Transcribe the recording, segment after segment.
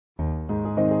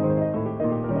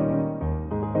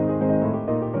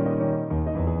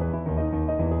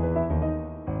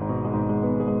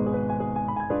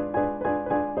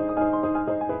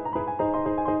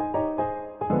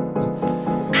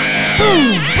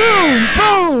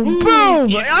boom, boom.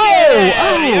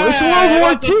 It's World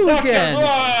War II again.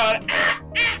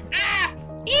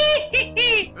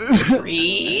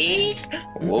 Freak.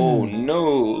 Oh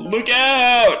no, look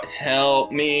out!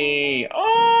 Help me!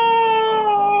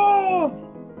 Oh!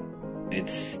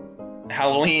 It's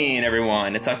Halloween,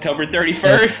 everyone. It's October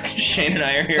 31st. Shane and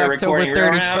I are here recording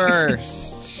October Real Round.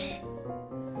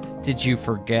 31st. Did you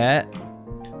forget?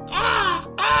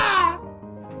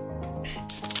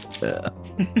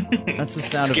 That's the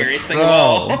sound Scariest of a thing of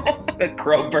all. crow. A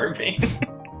crow burping.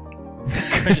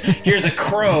 Here's a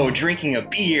crow drinking a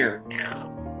beer.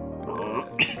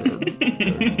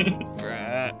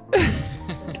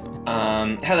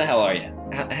 How the hell are you?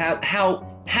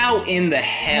 How in the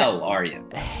hell are you?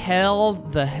 Hell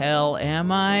the hell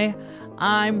am I?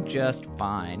 I'm just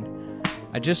fine.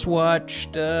 I just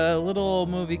watched a little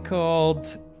movie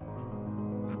called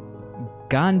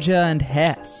Ganja and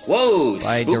Hess. Whoa,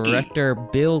 by spooky. director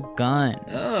Bill Gunn.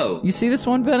 Oh. You see this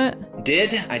one, Bennett? I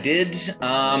did.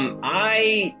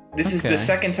 This is the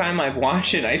second time I've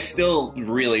watched it. I still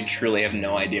really, truly have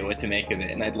no idea what to make of it,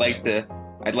 and I'd like to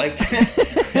I'd like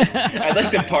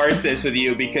to parse this with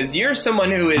you because you're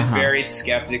someone who is very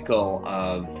skeptical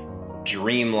of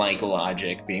dreamlike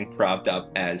logic being propped up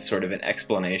as sort of an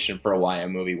explanation for why a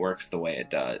movie works the way it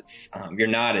does. You're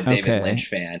not a David Lynch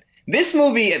fan. This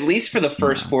movie, at least for the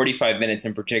first 45 minutes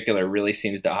in particular, really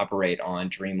seems to operate on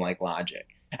dreamlike logic.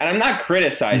 And I'm not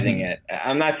criticizing it.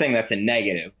 I'm not saying that's a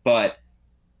negative, but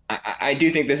I do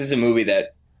think this is a movie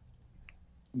that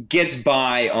gets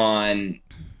by on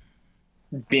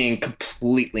being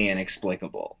completely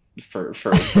inexplicable for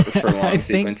long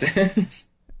sequences.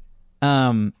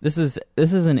 This is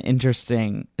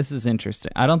interesting.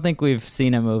 I don't think we've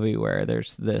seen a movie where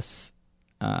there's this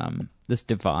this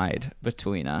divide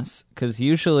between us, because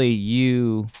usually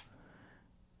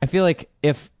I feel like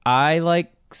if I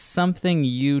like something,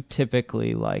 you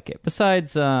typically like it.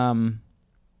 Besides,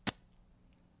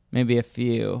 maybe a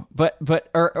few, but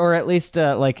or at least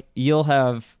like you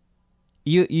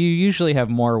usually have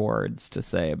more words to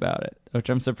say about it, which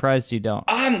I'm surprised you don't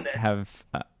have.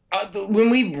 When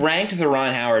we ranked the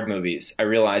Ron Howard movies, I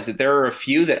realized that there are a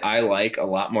few that I like a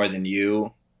lot more than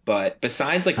you. But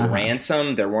besides, like,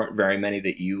 Ransom, there weren't very many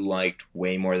that you liked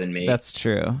way more than me. That's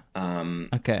true.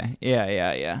 Okay.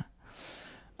 Yeah.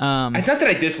 It's not that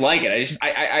I dislike it.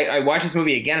 I watch this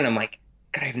movie again and I'm like,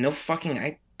 God, I have no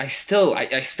fucking... I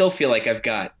still feel like I've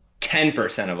got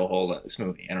 10% of a hold on this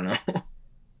movie. I don't know.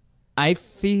 I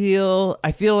feel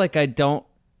like I don't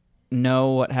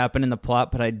know what happened in the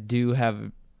plot, but I do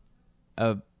have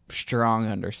a strong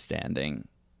understanding.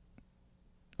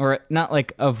 Or not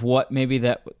like of what maybe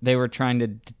that they were trying to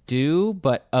do,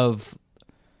 but of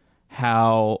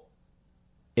how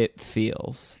it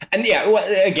feels. And yeah, well,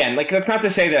 again, like, that's not to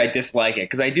say that I dislike it,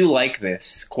 because I do like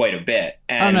this quite a bit.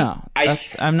 And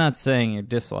I'm not saying you're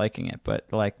disliking it, but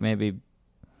like maybe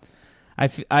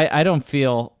I don't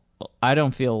feel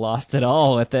lost at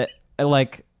all with it.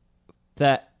 Like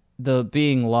that the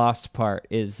being lost part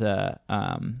is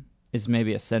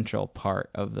maybe a central part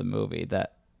of the movie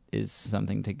that is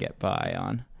something to get by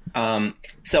on.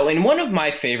 So in one of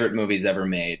my favorite movies ever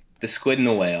made, The Squid and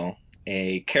the Whale,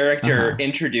 a character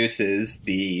introduces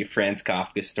the Franz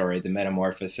Kafka story, The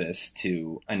Metamorphosis,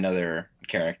 to another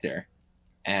character.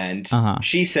 And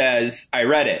she says, I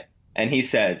read it. And he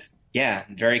says, yeah,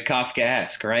 very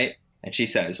Kafkaesque, right? And she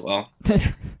says, well,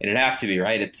 it'd have to be,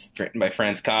 right? It's written by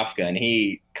Franz Kafka. And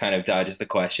he kind of dodges the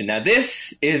question. Now,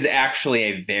 this is actually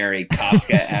a very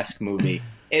Kafkaesque movie.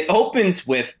 It opens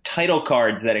with title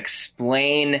cards that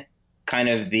explain kind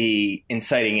of the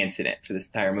inciting incident for this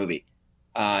entire movie.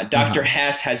 Dr.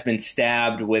 Hess has been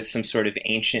stabbed with some sort of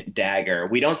ancient dagger.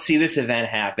 We don't see this event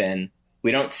happen.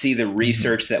 We don't see the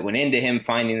research that went into him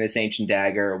finding this ancient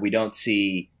dagger. We don't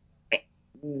see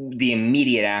the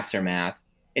immediate aftermath.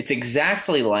 It's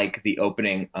exactly like the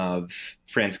opening of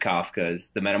Franz Kafka's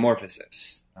The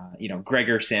Metamorphosis.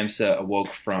 Gregor Samsa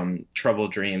awoke from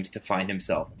troubled dreams to find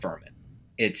himself a vermin.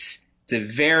 It's a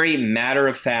very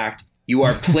matter-of-fact, you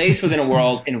are placed within a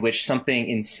world in which something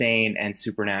insane and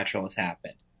supernatural has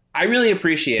happened. I really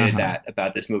appreciated that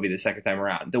about this movie the second time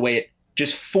around. The way it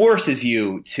just forces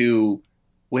you to,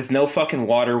 with no fucking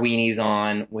water weenies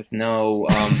on, with no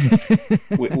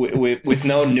with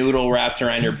no noodle wrapped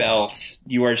around your belts,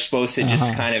 you are supposed to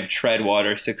just kind of tread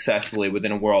water successfully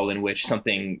within a world in which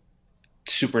something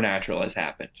supernatural has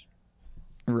happened.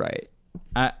 Right.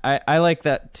 I like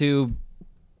that too,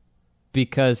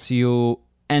 because you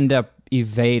end up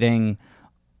evading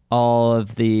all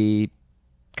of the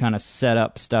kind of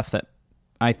setup stuff that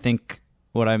I think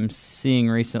what I'm seeing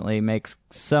recently makes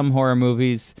some horror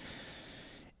movies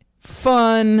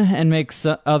fun and makes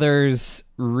others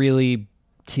really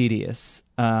tedious.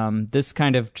 This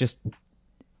kind of just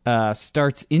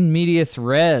starts in medias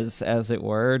res, as it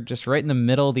were, just right in the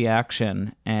middle of the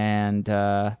action, and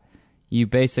you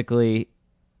basically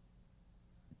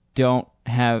don't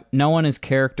have... No one is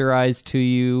characterized to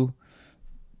you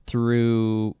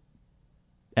through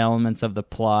elements of the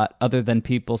plot other than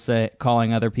people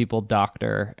calling other people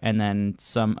doctor, and then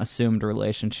some assumed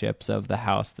relationships of the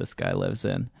house this guy lives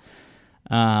in.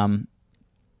 To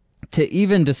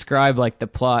even describe like the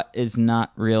plot is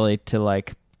not really to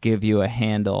like give you a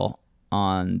handle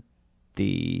on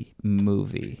the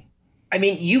movie. I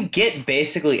mean, you get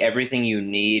basically everything you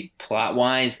need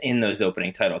plot-wise in those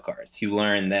opening title cards. You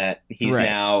learn that he's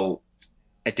now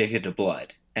addicted to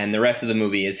blood, and the rest of the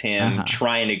movie is him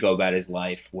trying to go about his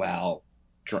life while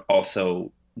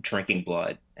also drinking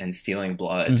blood and stealing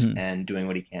blood and doing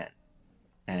what he can.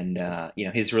 And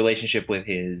his relationship with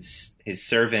his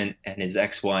servant and his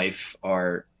ex-wife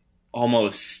are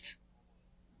almost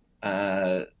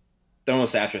they're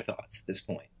almost afterthoughts at this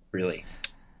point, really.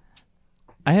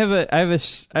 I have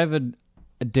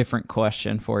a different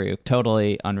question for you,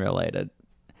 totally unrelated.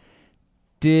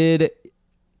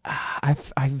 I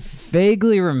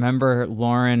vaguely remember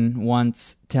Lauren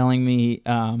once telling me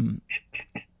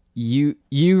you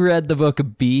read the book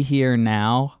Be Here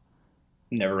Now?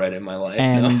 Never read it in my life.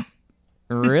 And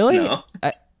no. Really? No.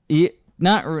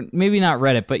 Maybe not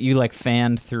read it, but you like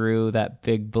fanned through that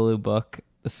big blue book,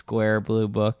 the square blue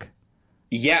book.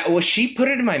 Yeah, well, she put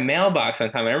it in my mailbox one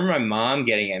time. I remember my mom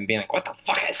getting it and being like, "What the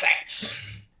fuck is this?"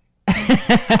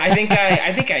 I think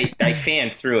I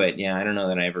fanned through it. Yeah, I don't know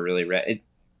that I ever really read it.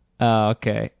 Oh,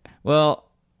 okay. Well,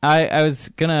 I was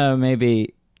gonna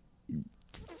maybe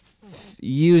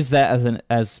use that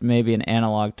as maybe an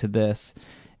analog to this,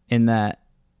 in that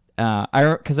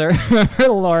because I remember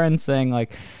Lauren saying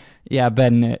like, "Yeah,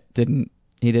 Ben didn't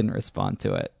respond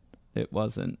to it. It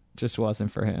just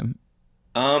wasn't for him."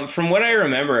 From what I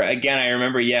remember,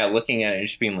 looking at it and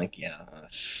just being like,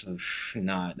 it's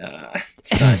not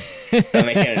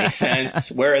making any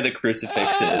sense. Where are the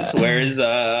crucifixes? Where's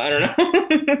I don't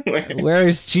know.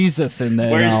 Where's Jesus in there?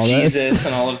 Where's Jesus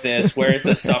and all of this? Where's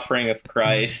the suffering of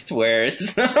Christ?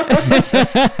 Where's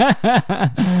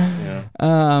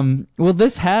well,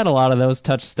 this had a lot of those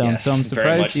touchstones, yes, so I'm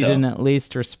surprised you didn't at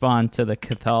least respond to the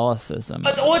Catholicism.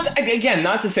 Again,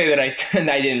 not to say that I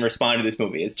didn't respond to this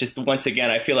movie. It's just, once again,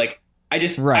 I feel like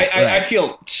I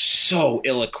feel so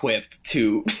ill-equipped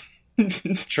to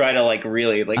try to like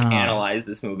really like analyze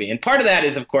this movie. And part of that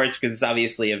is, of course, because it's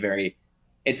obviously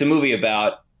it's a movie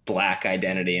about Black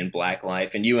identity and Black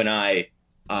life. And you and I,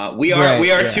 we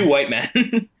are two white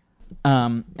men.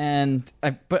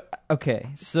 Okay,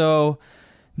 so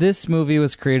this movie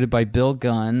was created by Bill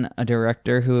Gunn, a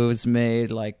director who has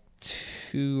made like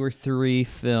 2 or 3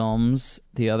 films,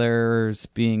 the others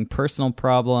being Personal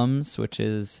Problems, which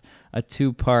is a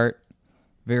 2-part,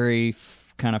 very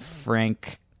kind of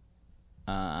frank,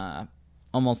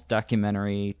 almost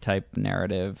documentary type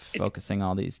narrative, focusing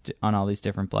on all these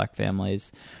different Black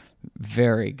families.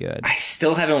 Very good. I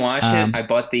still haven't watched it. I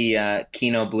bought the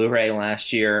Kino Blu-ray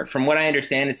last year. From what I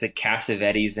understand, it's a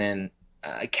Cassavetes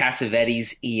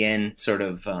Ian sort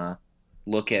of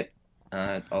look at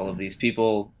all of these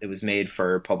people. It was made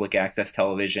for public access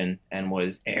television and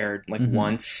was aired like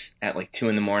once at like 2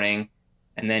 a.m.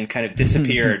 and then kind of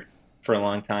disappeared for a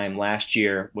long time. Last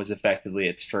year was effectively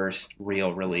its first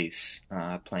real release,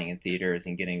 playing in theaters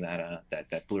and getting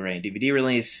that Blu-ray and DVD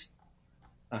release.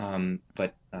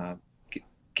 But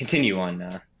continue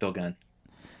on Bill Gunn.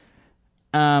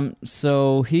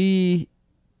 So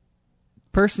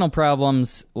Personal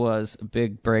Problems was a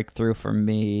big breakthrough for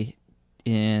me.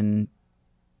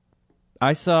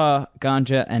 I saw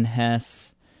Ganja and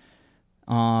Hess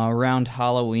around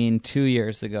Halloween 2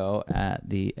 years ago at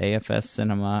the AFS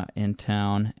Cinema in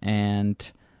town,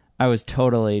 and I was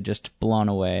totally just blown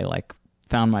away. Like,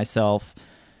 found myself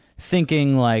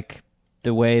thinking like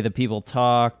the way the people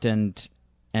talked and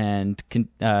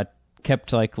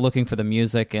kept like looking for the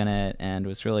music in it, and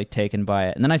was really taken by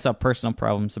it. And then I saw Personal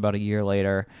Problems about a year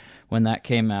later when that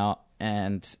came out,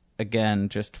 and again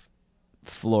just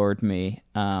floored me.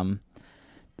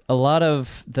 A lot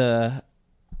of the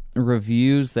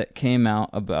reviews that came out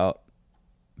about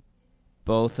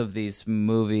both of these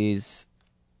movies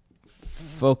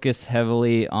focus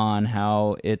heavily on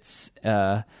how it's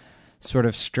sort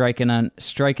of striking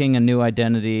a new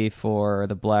identity for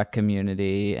the Black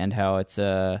community, and how it's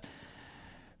a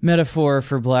metaphor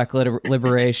for Black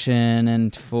liberation,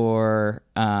 and for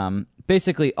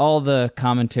basically all the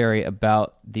commentary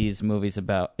about these movies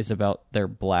is about their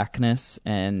Blackness,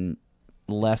 and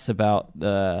less about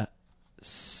the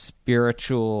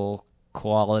spiritual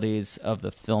qualities of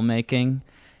the filmmaking.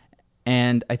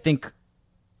 And I think,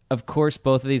 of course,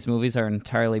 both of these movies are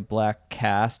entirely black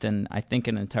cast, and I think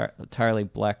an entirely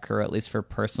black crew, at least for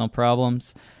personal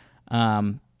problems,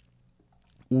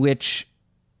 which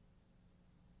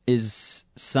is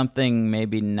something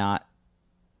maybe not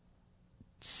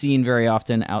seen very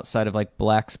often outside of like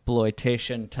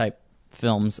blaxploitation type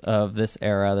films of this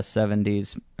era, the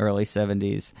 70s, early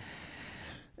 70s.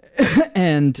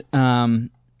 And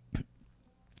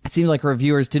it seemed like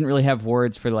reviewers didn't really have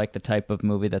words for like the type of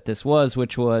movie that this was,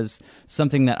 which was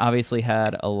something that obviously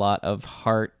had a lot of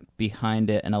heart behind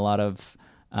it and a lot of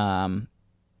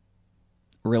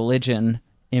religion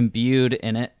imbued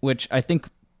in it, which I think,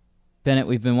 Bennett,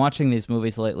 we've been watching these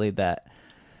movies lately that,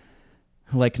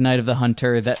 like Night of the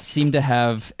Hunter, that seem to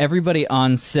have everybody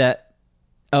on set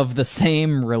of the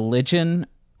same religion,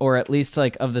 or at least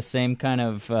like of the same kind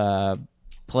of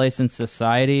place in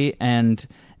society, and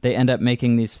they end up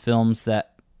making these films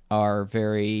that are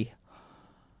very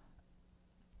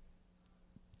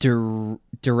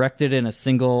directed in a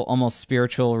single, almost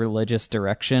spiritual, religious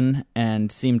direction,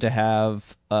 and seem to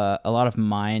have a lot of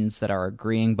minds that are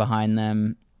agreeing behind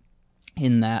them,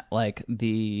 in that like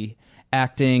the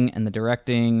acting and the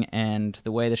directing and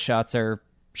the way the shots are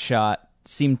shot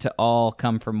seem to all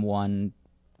come from one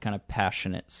kind of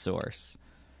passionate source.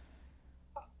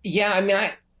 Yeah, I mean,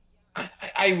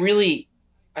 I really,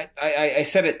 I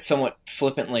said it somewhat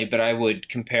flippantly, but I would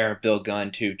compare Bill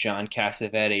Gunn to John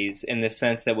Cassavetes in the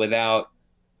sense that without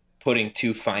putting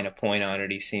too fine a point on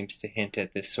it, he seems to hint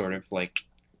at this sort of like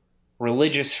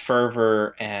religious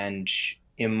fervor and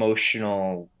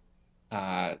emotional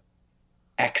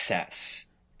excess,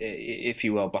 if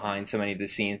you will, behind so many of the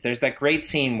scenes. There's that great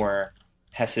scene where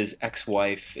Hess's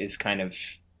ex-wife is kind of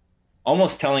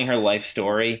almost telling her life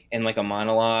story in like a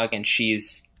monologue, and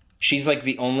she's like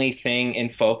the only thing in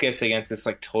focus against this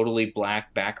like totally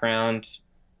black background,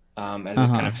 as it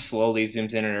kind of slowly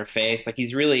zooms in on her face. Like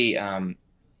he's really, I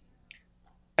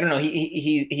don't know,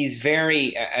 he's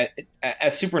very,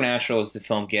 as supernatural as the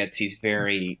film gets, he's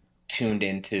very tuned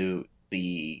into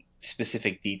the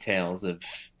specific details of,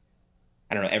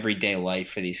 I don't know, everyday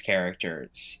life for these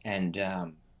characters. And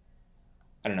I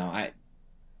don't know,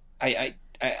 I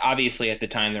obviously at the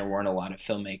time there weren't a lot of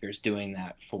filmmakers doing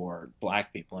that for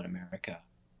black people in America.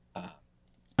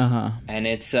 And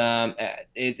it's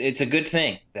a good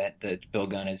thing that Bill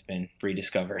Gunn has been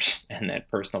rediscovered and that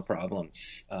Personal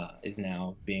Problems is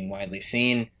now being widely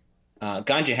seen.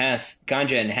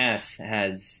 Ganja and Hess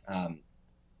has,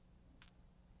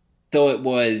 though it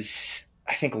was,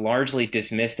 I think, largely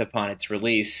dismissed upon its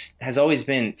release, has always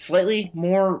been slightly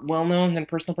more well-known than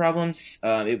Personal Problems.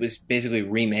 It was basically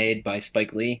remade by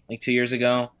Spike Lee like 2 years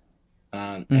ago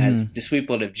as The Sweet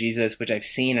Blood of Jesus, which I've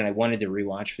seen and I wanted to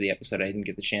rewatch for the episode. I didn't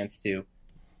get the chance to.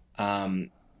 I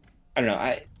don't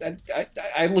know.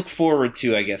 I look forward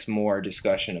to, I guess, more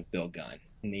discussion of Bill Gunn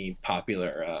in the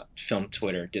popular film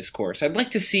Twitter discourse. I'd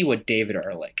like to see what David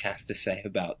Ehrlich has to say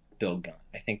about Bill Gunn.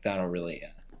 I think that'll really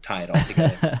tie it all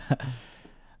together.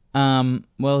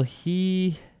 Well,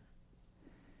 he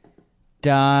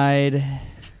died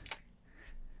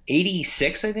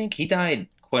 86, I think. He died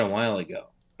quite a while ago,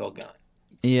 Bill Gunn.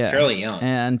 Yeah. Fairly young.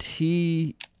 And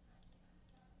he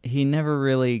never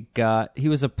really got... He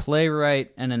was a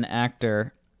playwright and an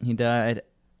actor. He died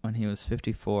when he was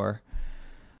 54.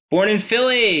 Born in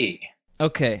Philly!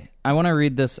 Okay, I want to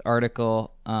read this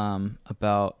article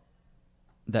about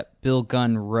that Bill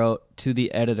Gunn wrote to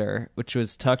the editor, which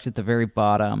was tucked at the very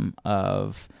bottom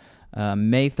of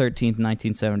May 13th,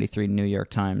 1973 New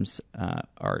York Times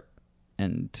Art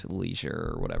and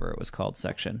Leisure, or whatever it was called,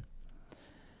 section.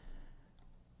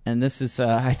 And this is,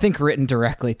 I think, written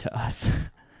directly to us.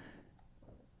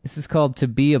 This is called To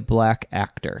Be a Black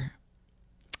Actor.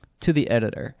 To the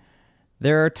editor.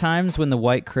 There are times when the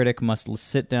white critic must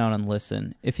sit down and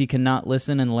listen. If he cannot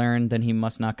listen and learn, then he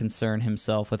must not concern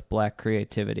himself with black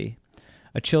creativity.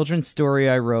 A children's story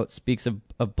I wrote speaks of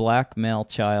a black male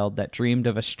child that dreamed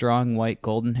of a strong white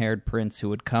golden-haired prince who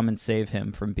would come and save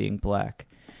him from being black.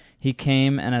 He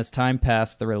came, and as time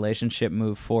passed, the relationship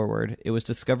moved forward. It was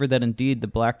discovered that indeed the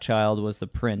black child was the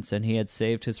prince, and he had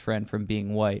saved his friend from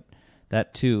being white.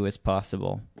 That, too, is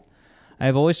possible. I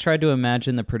have always tried to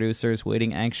imagine the producers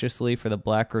waiting anxiously for the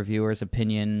black reviewers'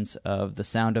 opinions of The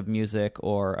Sound of Music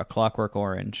or A Clockwork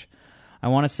Orange. I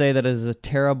want to say that it is a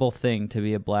terrible thing to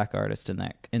be a black artist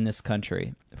in this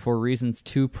country, for reasons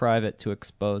too private to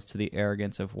expose to the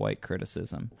arrogance of white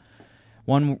criticism.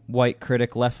 One white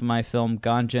critic left my film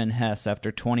Ganja and Hess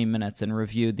after 20 minutes and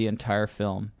reviewed the entire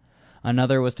film.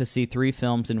 Another was to see 3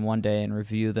 films in one day and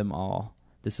review them all.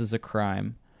 This is a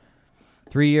crime.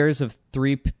 3 years of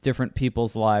 3 different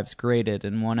people's lives graded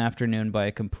in one afternoon by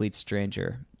a complete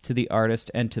stranger, to the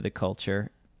artist and to the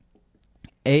culture.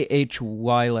 A.H.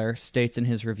 Weiler states in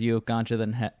his review of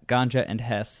Ganja and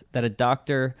Hess that a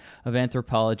doctor of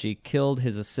anthropology killed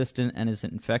his assistant and is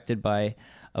infected by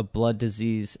a blood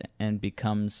disease and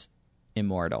becomes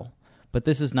immortal. But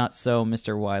this is not so,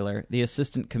 Mr. Weiler. The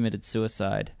assistant committed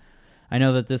suicide. I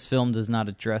know that this film does not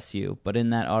address you, but in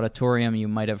that auditorium you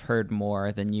might have heard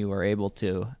more than you were able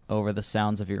to over the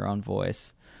sounds of your own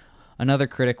voice. Another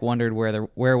critic wondered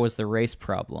where was the race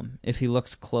problem. If he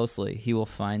looks closely, he will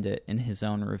find it in his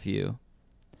own review.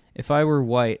 If I were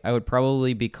white, I would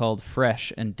probably be called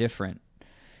fresh and different.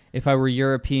 If I were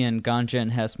European, Ganja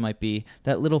and Hess might be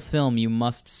that little film you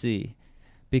must see.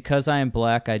 Because I am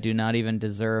black, I do not even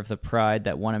deserve the pride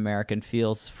that one American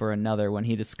feels for another when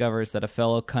he discovers that a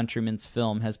fellow countryman's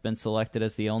film has been selected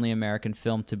as the only American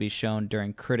film to be shown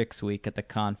during Critics' Week at the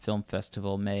Cannes Film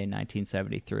Festival, May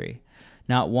 1973.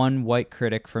 Not one white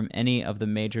critic from any of the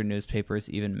major newspapers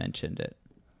even mentioned it.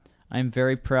 I am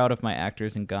very proud of my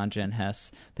actors in Ganja and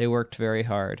Hess. They worked very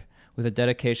hard, with a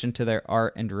dedication to their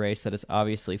art and race that is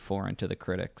obviously foreign to the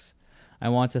critics. I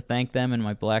want to thank them and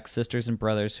my black sisters and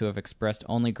brothers who have expressed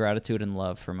only gratitude and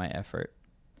love for my effort.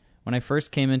 When I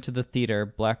first came into the theater,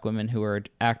 black women who were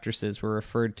actresses were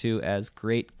referred to as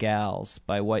great gals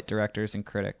by white directors and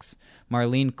critics.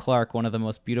 Marlene Clark, one of the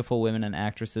most beautiful women and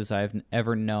actresses I have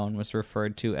ever known, was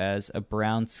referred to as a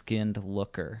brown-skinned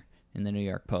looker in the New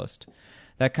York Post.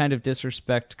 That kind of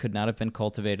disrespect could not have been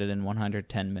cultivated in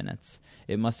 110 minutes.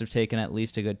 It must have taken at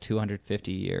least a good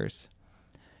 250 years.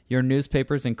 Your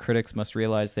newspapers and critics must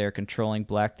realize they are controlling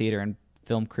black theater and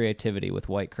film creativity with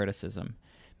white criticism.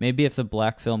 Maybe if the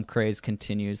black film craze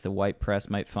continues, the white press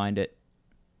might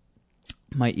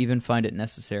even find it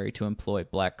necessary to employ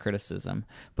black criticism.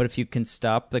 But if you can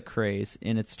stop the craze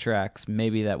in its tracks,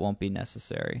 maybe that won't be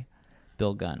necessary.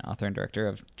 Bill Gunn, author and director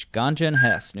of Ganja and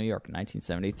Hess, New York,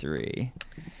 1973.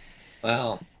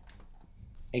 Well,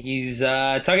 he's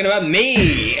talking about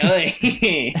me.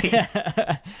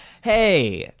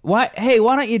 Hey, why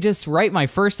don't you just write my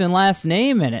first and last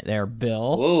name in it there,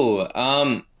 Bill? Whoa,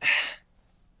 I'm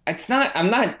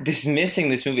not dismissing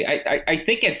this movie. I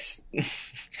think it's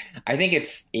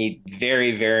a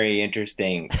very, very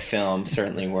interesting film,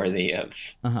 certainly worthy of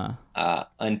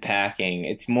unpacking.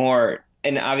 It's more,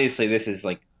 and obviously this is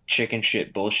like chicken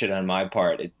shit bullshit on my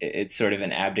part. It's sort of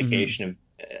an abdication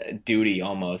of duty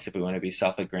almost, if we want to be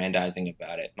self-aggrandizing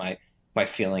about it. My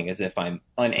feeling is if I'm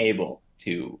unable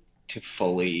to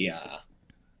fully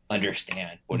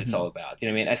understand what it's all about. You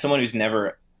know what I mean? As someone who's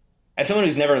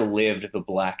never lived the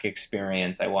black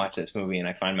experience, I watch this movie and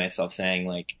I find myself saying,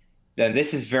 like,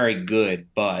 this is very good,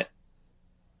 but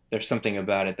there's something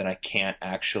about it that I can't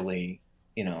actually,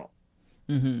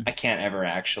 I can't ever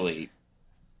actually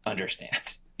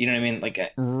understand. You know what I mean? Like,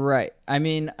 right. I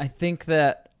mean, I think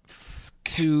that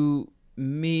to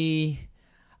me,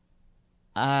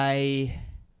 I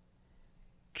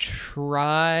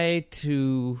try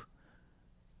to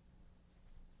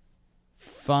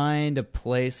find a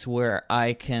place where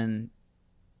I can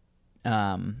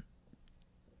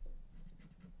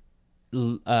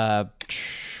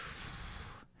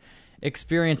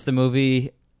experience the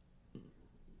movie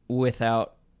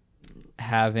without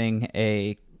having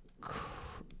a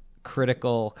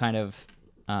critical kind of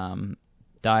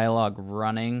dialogue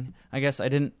running. I guess I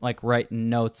didn't write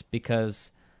notes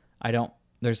because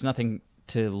there's nothing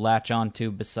to latch onto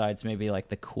besides maybe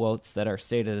the quotes that are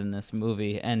stated in this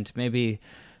movie, and maybe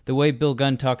the way Bill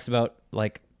Gunn talks about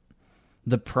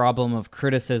the problem of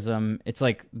criticism. It's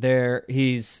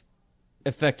he's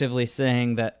effectively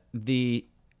saying that the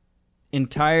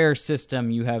entire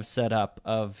system you have set up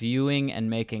of viewing and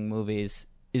making movies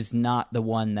is not the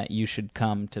one that you should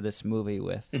come to this movie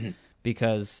with,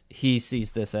 because he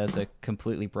sees this as a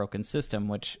completely broken system,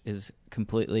 which is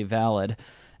completely valid.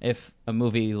 If a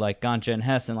movie like Ganja and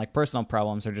Hess and Personal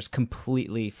Problems are just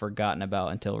completely forgotten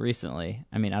about until recently.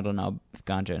 I mean, I don't know if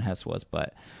Ganja and Hess was,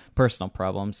 but Personal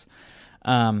Problems.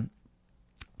 Then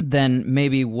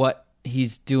maybe what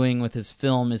he's doing with his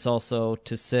film is also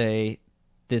to say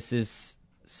this is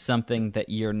something that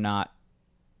you're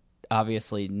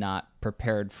obviously not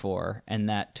prepared for, and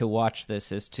that to watch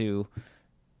this is to,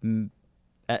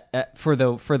 for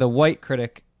the white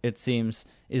critic, it seems,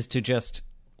 is to just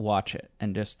watch it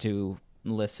and just to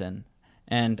listen.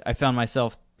 And I found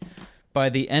myself by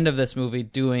the end of this movie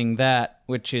doing that,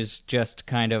 which is just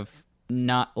kind of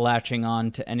not latching on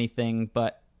to anything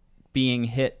but being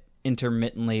hit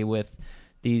intermittently with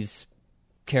these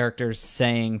characters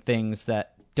saying things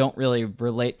that don't really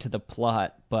relate to the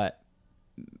plot, but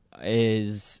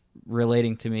is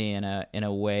relating to me in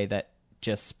a way that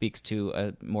just speaks to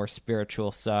a more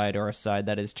spiritual side, or a side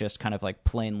that is just kind of like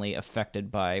plainly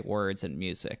affected by words and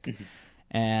music. Mm-hmm.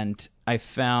 And I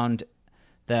found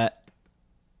that,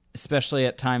 especially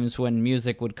at times when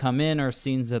music would come in, or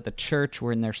scenes at the church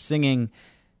when they're singing,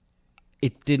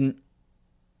 it didn't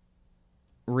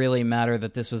really matter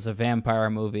that this was a vampire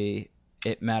movie.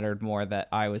 It mattered more that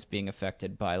I was being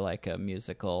affected by like a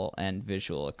musical and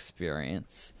visual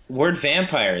experience. Word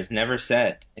vampire is never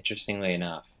said, interestingly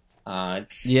enough.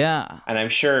 Yeah. And I'm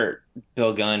sure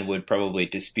Bill Gunn would probably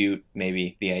dispute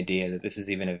maybe the idea that this is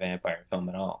even a vampire film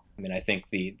at all. I mean, I think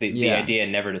the idea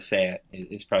never to say it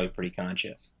is probably pretty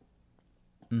conscious.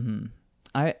 Mm-hmm.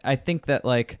 I think that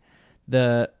like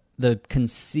the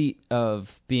conceit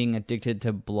of being addicted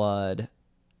to blood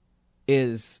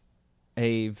is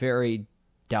a very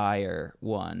dire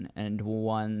one, and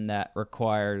one that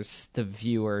requires the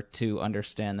viewer to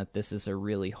understand that this is a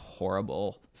really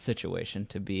horrible situation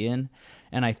to be in.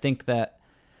 And I think that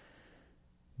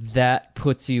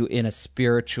puts you in a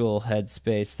spiritual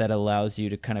headspace that allows you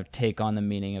to kind of take on the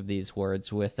meaning of these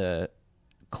words with a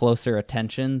closer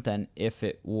attention than if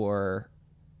it were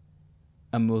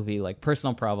a movie like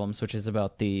Personal Problems, which is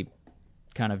about the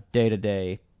kind of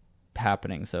day-to-day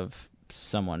happenings of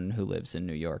someone who lives in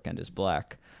New York and is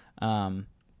black.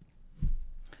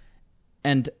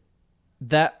 And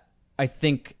that, I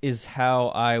think, is how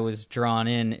I was drawn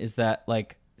in, is that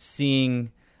like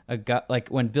seeing a guy, like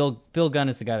when Bill Gunn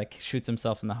is the guy that shoots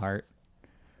himself in the heart.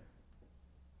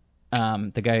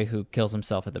 The guy who kills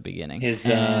himself at the beginning.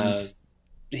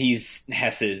 He's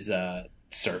Hess's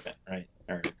servant, right?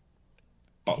 Or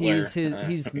butler. He's what are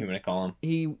you going to call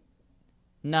him?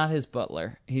 Not his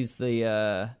butler. He's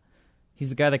the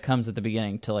guy that comes at the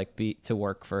beginning to to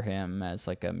work for him as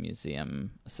like a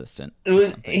museum assistant.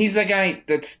 He's the guy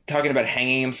that's talking about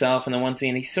hanging himself in the one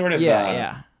scene. He's sort of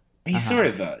He's sort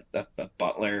of a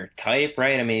butler type,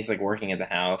 right? I mean, he's like working at the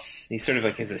house. He's sort of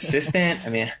like his assistant. I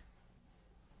mean,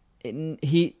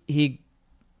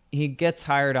 he gets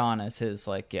hired on as his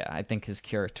I think his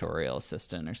curatorial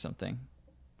assistant or something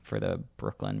for the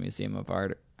Brooklyn Museum of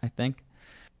Art, I think.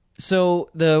 So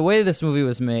the way this movie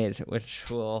was made, which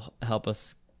will help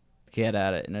us get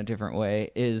at it in a different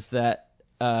way, is that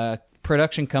a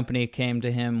production company came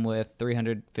to him with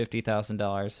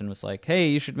 $350,000 and was like, hey,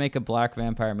 you should make a black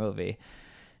vampire movie.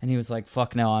 And he was like,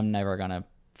 fuck no, I'm never going to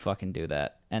fucking do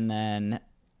that. And then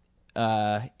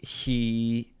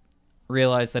he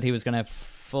realized that he was going to have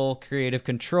full creative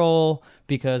control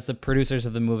because the producers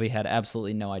of the movie had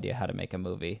absolutely no idea how to make a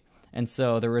movie. And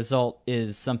so the result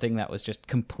is something that was just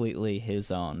completely his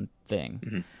own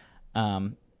thing. Mm-hmm.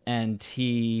 And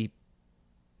he,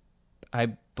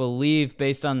 I believe,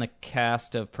 based on the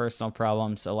cast of Personal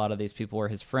Problems, a lot of these people were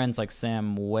his friends, like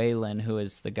Sam Whalen, who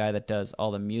is the guy that does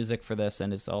all the music for this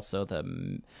and is also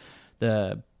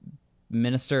the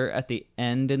minister at the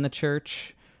end in the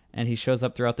church. And he shows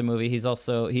up throughout the movie. He's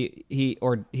also, he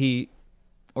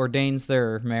ordains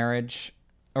their marriage,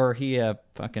 or he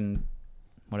fucking...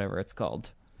 whatever it's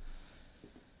called.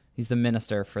 He's the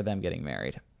minister for them getting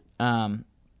married.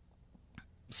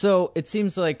 So it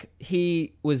seems like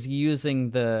he was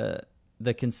using the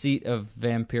conceit of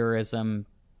vampirism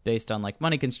based on like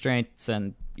money constraints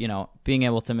and, being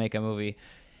able to make a movie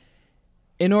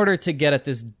in order to get at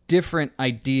this different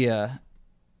idea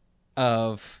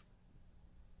of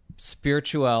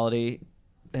spirituality.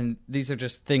 And these are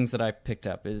just things that I picked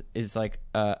up is like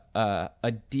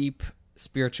a deep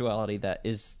spirituality that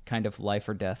is kind of life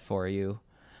or death for you.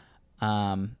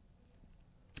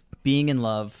 Being in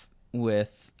love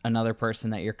with another person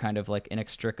that you're kind of like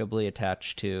inextricably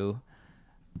attached to.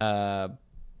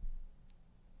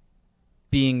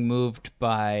 Being moved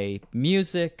by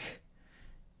music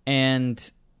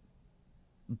and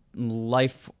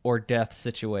life or death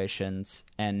situations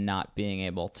and not being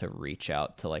able to reach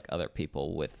out to like other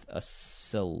people with a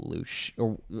solution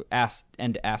or ask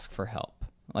for help.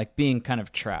 Like being kind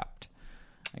of trapped,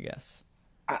 I guess.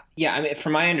 Yeah, I mean,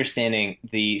 from my understanding,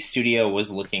 the studio was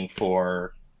looking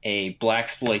for a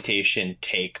blaxploitation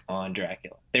take on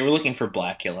Dracula. They were looking for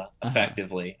Blackula,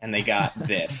 effectively, and they got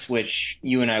this, which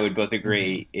you and I would both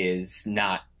agree is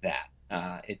not that.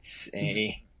 It's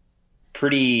a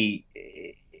pretty...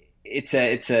 It's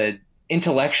a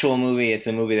intellectual movie. It's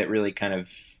a movie that really kind of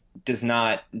does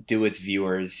not do its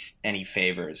viewers any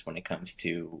favors when it comes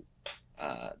to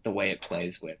the way it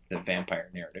plays with the vampire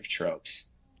narrative tropes.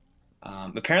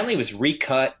 Apparently it was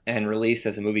recut and released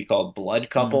as a movie called Blood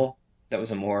Couple. That was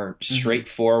a more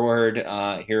straightforward,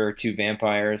 here are two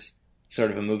vampires. sort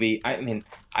of a movie. I mean,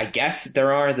 I guess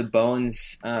there are the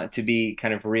bones to be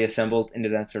kind of reassembled into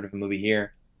that sort of a movie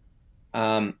here.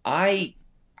 I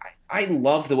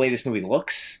love the way this movie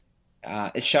looks.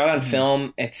 It's shot on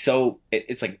film. It's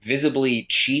like visibly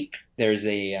cheap. There's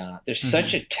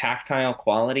such a tactile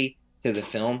quality to the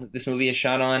film that this movie is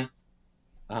shot on.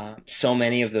 So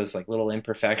many of those like little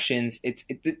imperfections. It's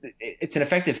an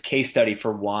effective case study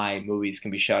for why movies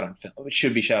can be shot on film. It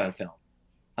should be shot on film.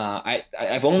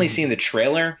 I've only seen the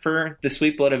trailer for The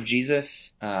Sweet Blood of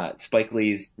Jesus, Spike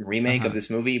Lee's remake of this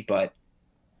movie, but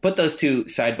put those two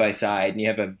side by side, and you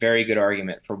have a very good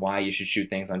argument for why you should shoot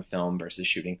things on film versus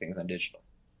shooting things on digital.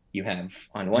 You have,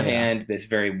 on one hand, this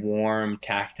very warm,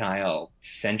 tactile,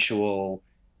 sensual,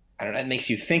 I don't know, it makes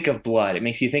you think of blood, it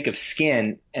makes you think of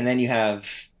skin, and then you have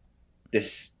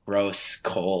this gross,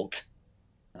 cold,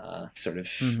 sort of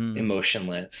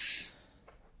emotionless.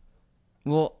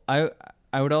 Well,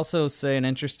 I would also say an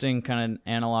interesting kind of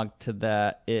analog to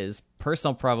that is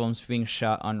Personal Problems being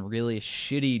shot on really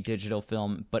shitty digital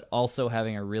film, but also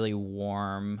having a really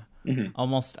warm,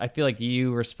 almost, I feel like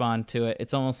you respond to it.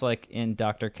 It's almost like in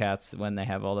Dr. Katz when they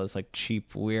have all those like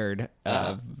cheap, weird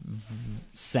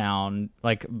sound,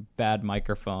 like bad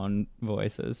microphone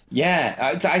voices.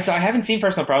 Yeah. So I haven't seen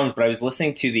Personal Problems, but I was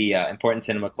listening to the Important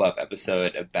Cinema Club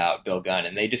episode about Bill Gunn,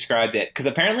 and they described it, because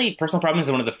apparently Personal Problems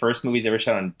is one of the first movies ever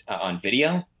shot on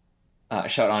video.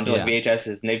 Shot onto like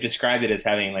VHSs, and they've described it as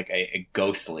having like a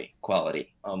ghostly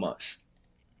quality almost.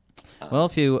 Well,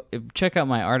 if you check out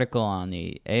my article on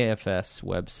the AFS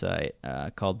website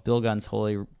called Bill Gunn's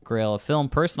Holy Grail of Film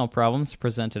Personal Problems,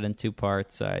 presented in two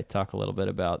parts, I talk a little bit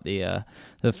about the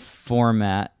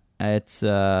format. It's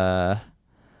called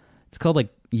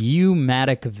like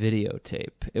U-Matic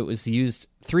videotape. It was used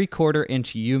 3/4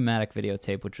 inch U-Matic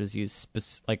videotape, which was used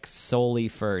like solely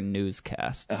for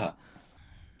newscasts.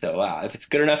 So, wow, if it's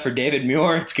good enough for David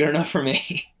Muir, it's good enough for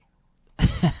me.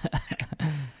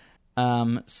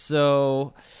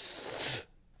 So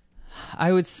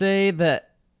I would say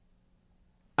that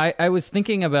I was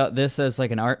thinking about this as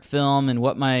like an art film and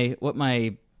what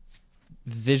my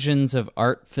visions of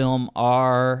art film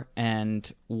are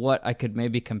and what I could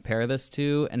maybe compare this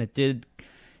to, and it did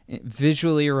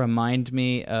visually remind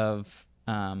me of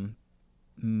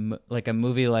like a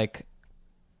movie like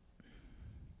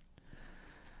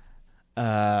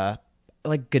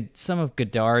some of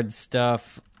Godard's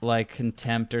stuff, like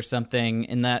Contempt or something,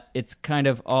 in that it's kind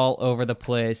of all over the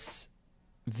place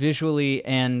visually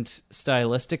and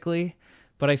stylistically.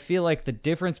 But I feel like the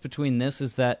difference between this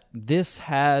is that this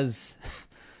has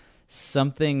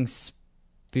something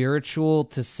spiritual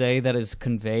to say that is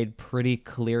conveyed pretty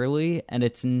clearly, and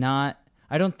it's not,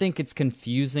 I don't think it's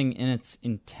confusing in its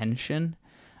intention,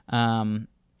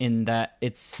 in that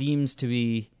it seems to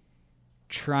be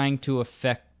trying to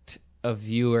affect a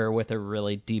viewer with a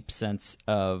really deep sense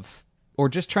of, or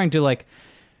just trying to like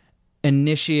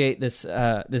initiate this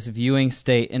this viewing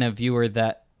state in a viewer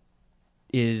that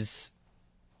is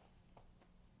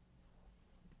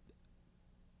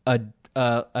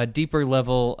a deeper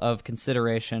level of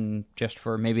consideration just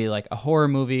for maybe like a horror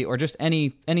movie or just any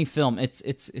film.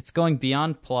 It's going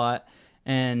beyond plot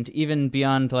and even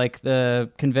beyond like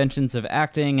the conventions of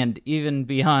acting and even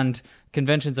beyond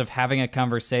conventions of having a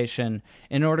conversation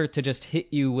in order to just hit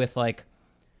you with like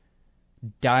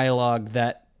dialogue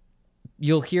that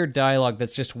you'll hear dialogue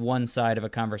that's just one side of a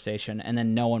conversation and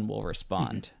then no one will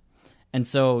respond. And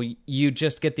so you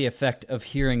just get the effect of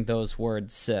hearing those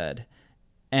words said.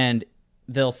 And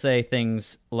they'll say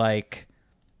things like,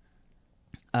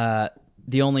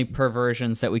 the only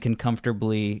perversions that we can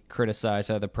comfortably criticize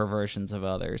are the perversions of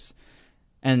others.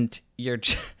 And you're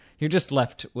just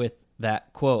left with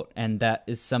that quote, and that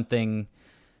is something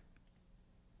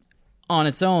on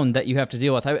its own that you have to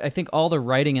deal with. I think all the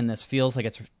writing in this feels like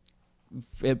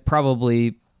it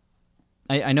probably,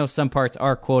 I know some parts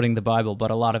are quoting the Bible,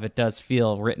 but a lot of it does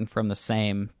feel written from the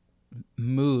same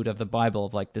mood of the Bible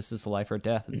of like, this is life or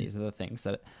death, and these are the things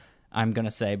that I'm going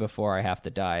to say before I have to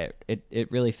die.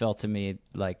 It really felt to me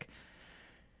like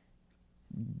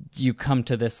you come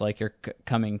to this like you're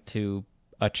coming to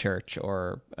a church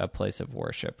or a place of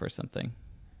worship or something.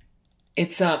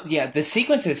 It's the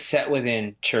sequences set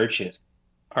within churches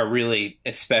are really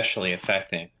especially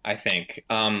affecting, I think.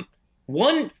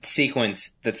 One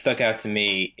sequence that stuck out to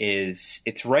me is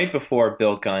it's right before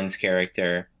Bill Gunn's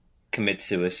character commits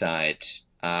suicide.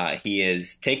 He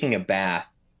is taking a bath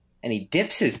and he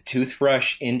dips his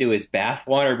toothbrush into his bath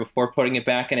water before putting it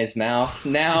back in his mouth.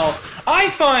 Now,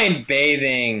 I find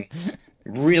bathing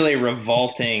really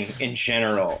revolting in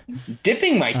general.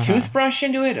 Dipping my toothbrush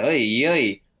into it? Oy,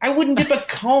 oy. I wouldn't dip a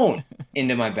cone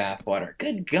into my bathwater.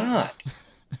 Good God.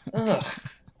 Ugh.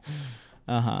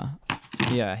 Uh-huh.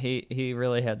 Yeah, he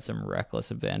really had some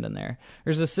reckless abandon there.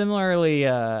 There's a similarly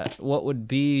what would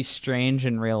be strange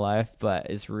in real life but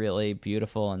is really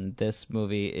beautiful in this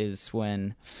movie is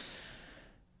when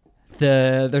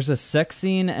there's a sex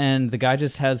scene and the guy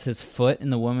just has his foot in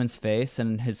the woman's face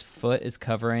and his foot is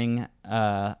covering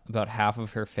about half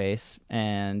of her face,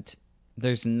 and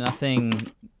there's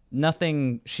nothing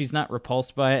she's not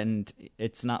repulsed by it, and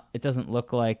it doesn't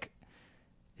look like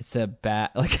it's a bad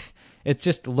like it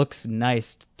just looks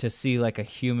nice to see like a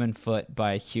human foot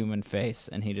by a human face,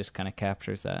 and he just kind of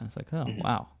captures that. It's like, oh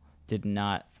wow,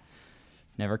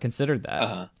 never considered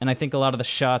that. And I think a lot of the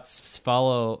shots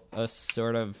follow a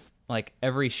sort of like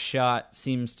every shot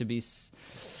seems to be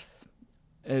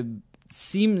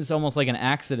seems almost like an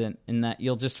accident in that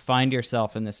you'll just find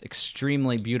yourself in this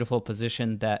extremely beautiful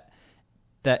position that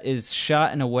is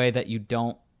shot in a way that you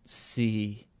don't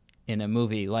see in a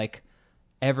movie. Like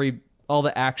all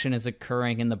the action is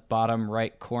occurring in the bottom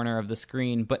right corner of the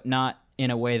screen, but not in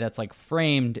a way that's like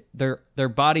framed. Their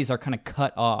bodies are kind of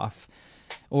cut off,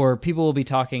 or people will be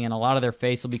talking and a lot of their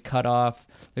face will be cut off.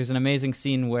 There's an amazing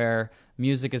scene where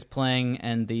music is playing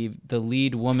and the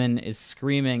lead woman is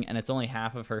screaming and it's only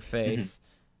half of her face.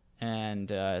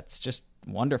 And it's just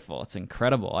wonderful. It's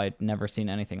incredible. I'd never seen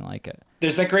anything like it.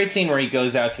 There's that great scene where he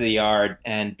goes out to the yard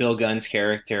and Bill Gunn's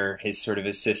character, his sort of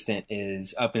assistant,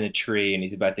 is up in a tree and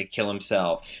he's about to kill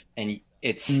himself. And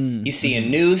you see a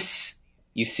noose,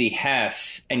 you see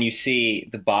Hess, and you see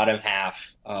the bottom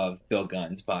half of Bill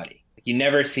Gunn's body. You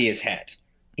never see his head.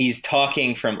 He's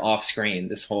talking from off screen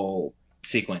this whole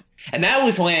sequence. And that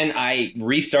was when I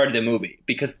restarted the movie,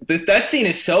 because that scene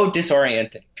is so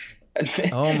disorienting.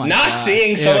 Oh my Not gosh.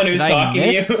 seeing someone who's talking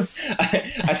to you.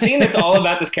 A scene that's all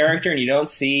about this character and you don't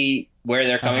see where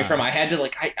they're coming from. I had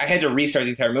to restart the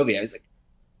entire movie. I was like,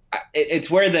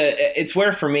 it's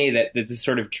where for me that the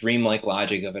sort of dreamlike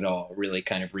logic of it all really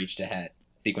kind of reached ahead.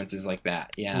 Sequences like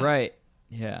that. Yeah. Right.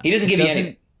 Yeah. He doesn't give you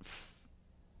anything.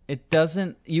 It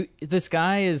doesn't. This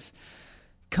guy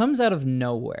comes out of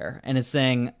nowhere and is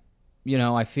saying, you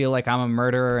know, I feel like I'm a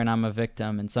murderer and I'm a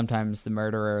victim, and sometimes the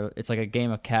murderer, it's like a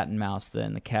game of cat and mouse.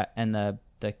 Then the cat and the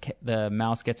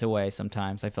mouse gets away.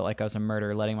 Sometimes I felt like I was a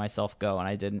murderer, letting myself go, and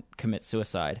I didn't commit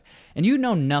suicide. And you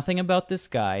know nothing about this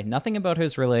guy, nothing about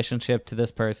his relationship to this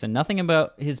person, nothing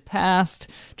about his past,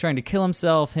 trying to kill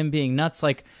himself, him being nuts.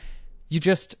 Like, you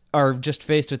just are just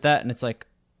faced with that, and it's like,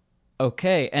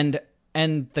 okay, and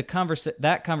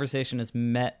that conversation is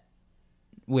met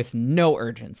with no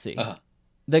urgency.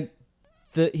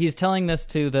 He's telling this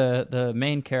to the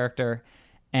main character,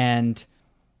 and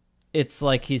it's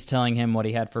like he's telling him what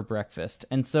he had for breakfast.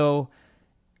 And so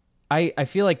I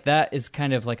feel like that is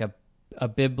kind of like a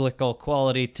biblical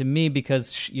quality to me,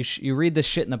 because you read this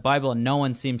shit in the Bible and no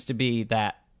one seems to be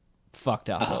that fucked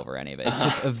up over any of it. It's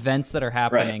just events that are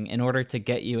happening in order to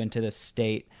get you into this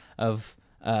state of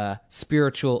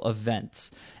spiritual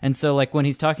events. And so like when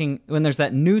there's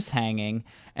that noose hanging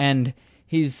and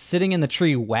he's sitting in the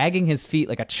tree wagging his feet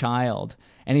like a child,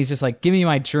 and he's just like, give me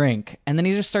my drink. And then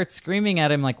he just starts screaming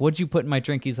at him like, what'd you put in my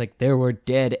drink? He's like, there were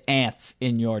dead ants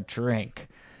in your drink.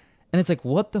 And it's like,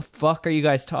 what the fuck are you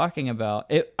guys talking about?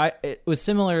 It was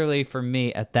similarly for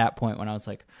me at that point when I was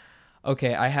like,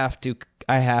 okay, I have to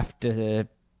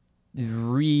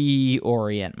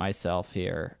reorient myself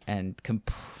here and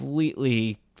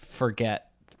completely forget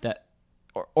that,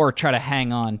 or try to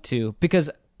hang on to, because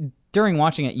during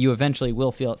watching it, you eventually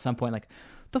will feel at some point like,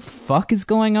 the fuck is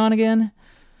going on again?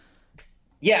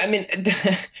 Yeah, I mean,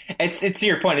 it's to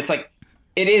your point. It's like,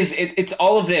 it's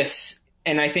all of this.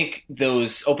 And I think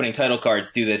those opening title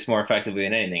cards do this more effectively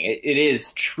than anything. It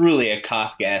is truly a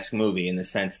Kafkaesque movie in the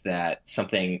sense that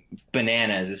something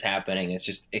bananas is happening. It's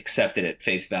just accepted at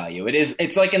face value.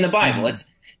 It's like in the Bible. It's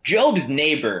Job's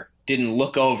neighbor didn't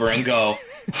look over and go,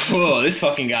 whoa, this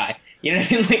fucking guy. You know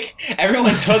what I mean? Like,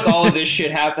 everyone took all of this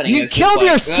shit happening. You killed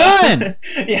your son!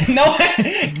 Yeah, no,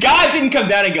 God didn't come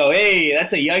down and go, hey,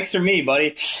 that's a yikes for me,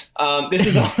 buddy. This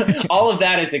is all of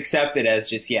that is accepted as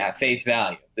just, face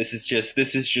value. This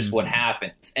is just what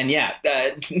happens. And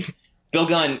Bill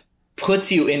Gunn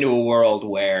puts you into a world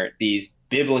where these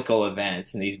biblical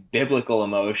events and these biblical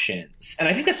emotions, and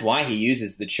I think that's why he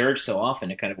uses the church so often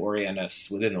to kind of orient us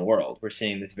within the world. We're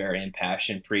seeing this very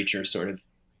impassioned preacher sort of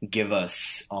give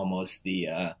us almost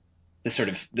the sort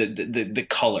of the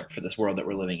color for this world that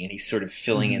we're living in. He's sort of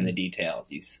filling in the details.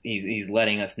 He's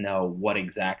letting us know what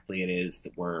exactly it is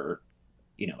that we're,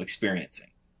 experiencing.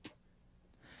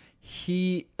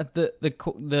 I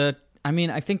mean,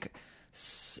 I think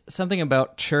something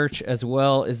about church as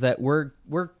well is that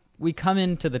we come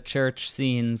into the church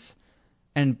scenes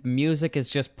and music is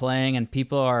just playing and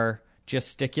people are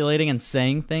gesticulating and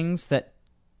saying things that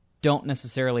don't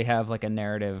necessarily have like a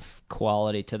narrative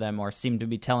quality to them or seem to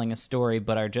be telling a story,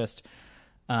 but are just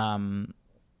an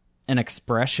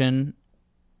expression.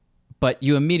 But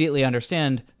you immediately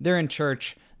understand they're in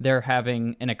church, they're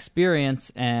having an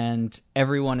experience, and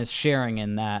everyone is sharing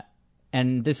in that.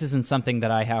 And this isn't something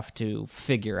that I have to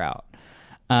figure out.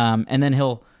 And then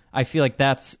I feel like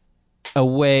that's a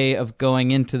way of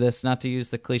going into this, not to use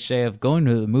the cliche of going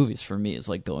to the movies for me is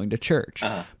like going to church.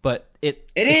 But it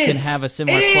can have a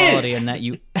similar quality in that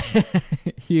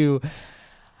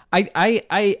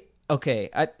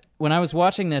when I was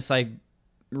watching this, I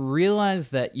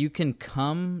realized that you can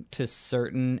come to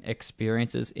certain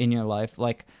experiences in your life.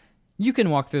 Like, you can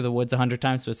walk through the woods 100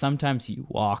 times, but sometimes you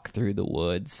walk through the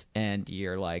woods and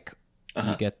you're like,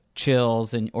 you get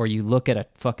chills, or you look at a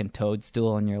fucking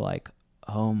toadstool and you're like,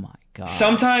 oh my God.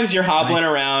 Sometimes you're hobbling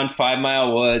around 5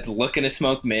 Mile Woods looking to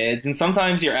smoke mids, and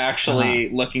sometimes you're actually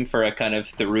looking for a kind of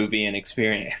Theruvian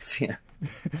experience. Yeah.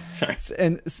 Sorry.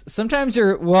 And sometimes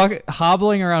you're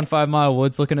hobbling around 5 Mile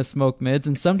Woods looking to smoke mids,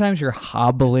 and sometimes you're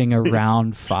hobbling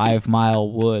around 5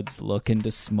 Mile Woods looking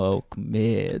to smoke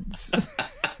mids.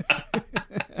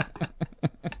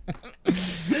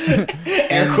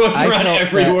 Air quotes around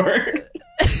every word.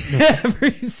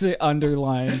 Every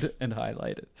underlined and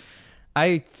highlighted.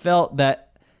 I felt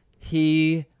that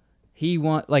he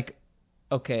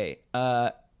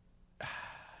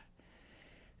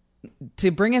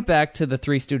to bring it back to the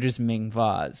Three Stooges Ming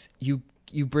vase, you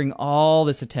bring all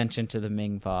this attention to the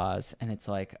Ming vase, and it's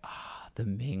like, the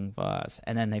Ming vase,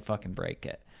 and then they fucking break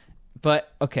it.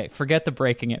 But okay, forget the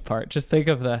breaking it part. Just think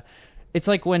of it's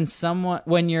like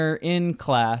when you're in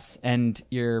class and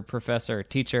your professor or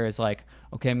teacher is like,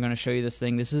 okay, I'm going to show you this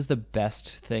thing. This is the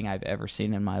best thing I've ever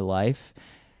seen in my life.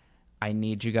 I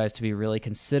need you guys to be really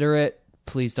considerate.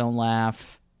 Please don't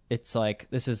laugh. It's like,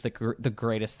 this is the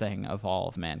greatest thing of all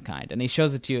of mankind. And he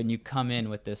shows it to you, and you come in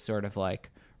with this sort of like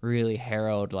really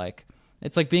harrowed, like,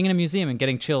 it's like being in a museum and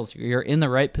getting chills. You're in the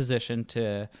right position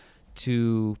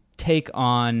to take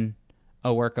on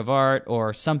a work of art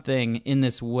or something in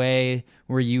this way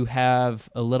where you have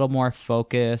a little more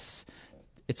focus.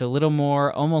 It's a little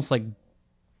more almost like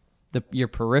your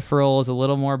peripheral is a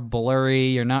little more blurry.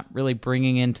 You're not really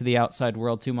bringing into the outside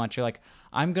world too much. You're like,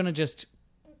 I'm going to just,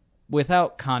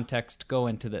 without context, go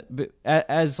into the...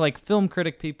 As like film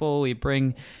critic people, we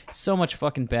bring so much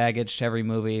fucking baggage to every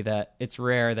movie that it's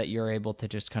rare that you're able to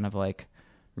just kind of like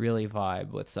really vibe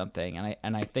with something.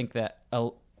 And I think that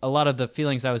a lot of the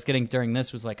feelings I was getting during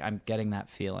this was like, I'm getting that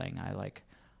feeling.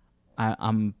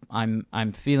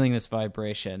 I'm feeling this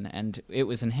vibration, and it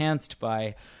was enhanced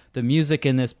by the music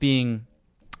in this being,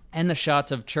 and the shots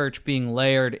of church being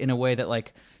layered in a way that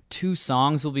like 2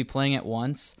 songs will be playing at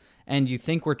once, and you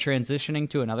think we're transitioning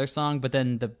to another song, but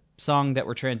then the song that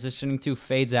we're transitioning to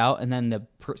fades out, and then the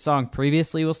song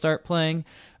previously will start playing,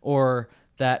 or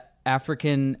that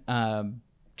African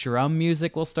drum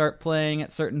music will start playing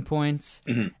at certain points,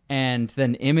 and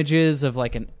then images of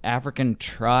like an African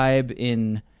tribe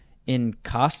in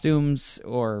costumes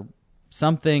or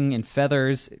something in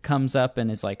feathers comes up and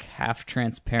is like half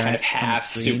transparent, kind of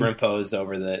half superimposed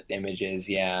over the images.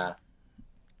 Yeah,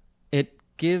 it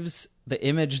gives the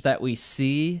image that we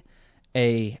see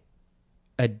a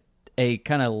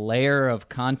kind of layer of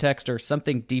context or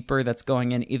something deeper that's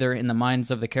going in either in the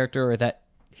minds of the character or that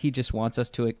he just wants us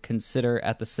to consider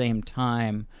at the same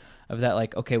time, of that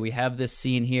like, okay, we have this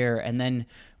scene here, and then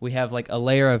we have like a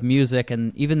layer of music,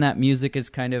 and even that music is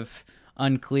kind of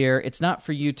unclear. It's not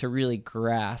for you to really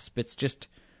grasp. It's just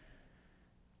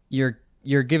you're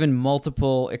given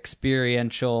multiple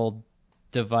experiential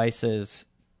devices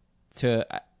to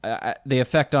the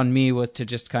effect on me was to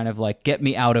just kind of like get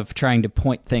me out of trying to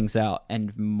point things out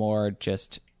and more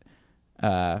just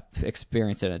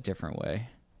experience it in a different way.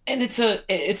 And it's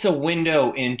a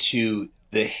window into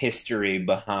the history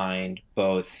behind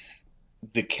both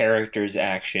the character's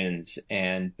actions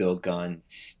and Bill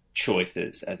Gunn's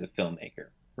choices as a filmmaker,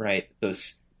 right?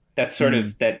 That sort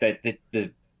of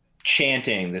the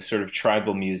chanting, the sort of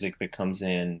tribal music that comes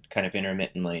in kind of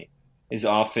intermittently is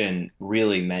often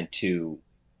really meant to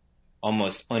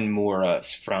almost unmoor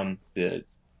us from the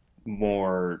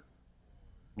more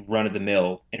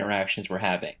run-of-the-mill interactions we're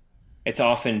having. It's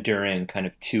often during kind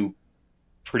of 2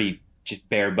 pretty just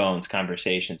bare bones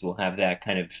conversations we'll have that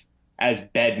kind of as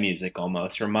bed music,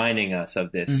 almost reminding us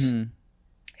of this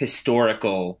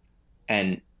historical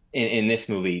and in this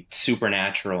movie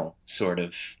supernatural sort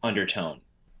of undertone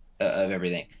of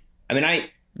everything. I mean,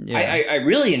 Yeah. I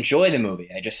really enjoy the movie.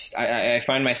 I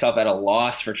find myself at a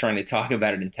loss for trying to talk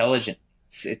about it intelligently.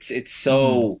 It's Mhm.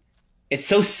 so it's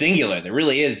so singular. There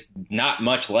really is not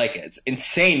much like it. It's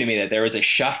insane to me that there was a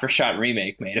shot for shot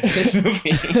remake made of this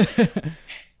movie.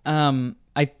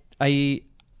 I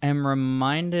am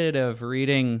reminded of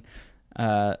reading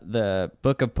the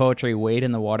book of poetry "Wade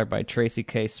in the Water" by Tracy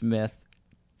K. Smith,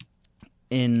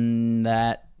 in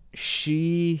that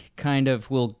she kind of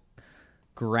will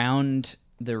ground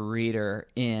the reader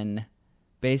in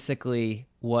basically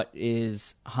what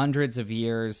is hundreds of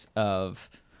years of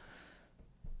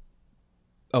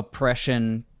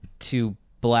oppression to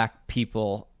black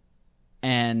people.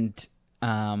 And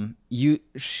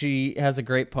she has a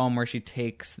great poem where she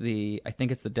takes I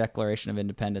think it's the Declaration of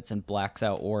Independence, and blacks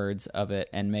out words of it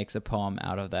and makes a poem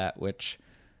out of that, which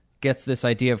gets this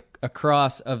idea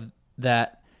across of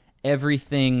that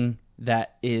everything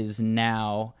that is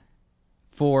now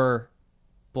for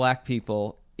black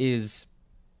people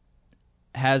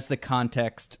has the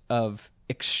context of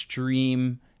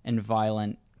extreme and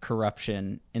violent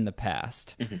corruption in the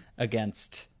past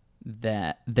against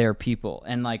their people.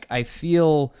 And like, I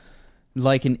feel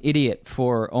like an idiot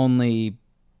for only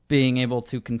being able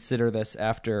to consider this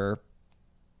after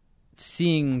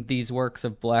seeing these works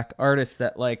of black artists,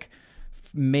 that like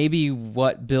maybe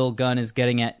what Bill Gunn is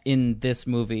getting at in this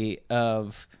movie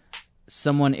of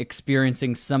someone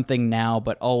experiencing something now,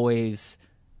 but always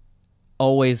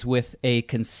with a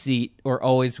conceit, or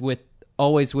always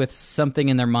with something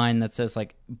in their mind that says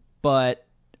like, but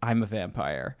I'm a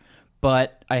vampire,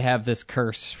 but I have this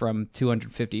curse from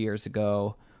 250 years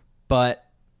ago, but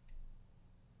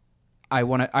I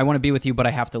want to be with you, but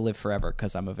I have to live forever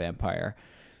because I'm a vampire.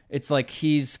 It's like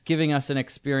he's giving us an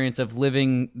experience of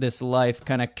living this life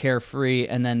kind of carefree,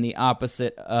 and then the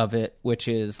opposite of it, which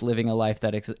is living a life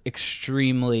that is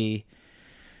extremely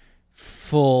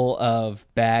full of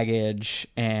baggage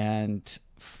and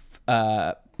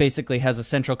basically has a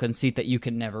central conceit that you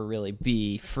can never really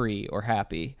be free or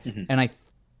happy.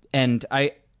 And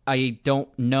I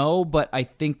don't know, but I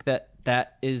think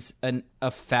that is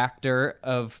a factor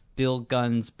of Bill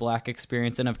Gunn's black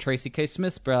experience and of Tracy K.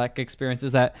 Smith's black experience,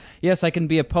 is that, yes, I can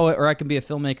be a poet or I can be a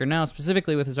filmmaker now.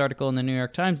 Specifically with his article in the New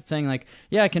York Times, it's saying like,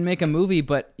 yeah, I can make a movie,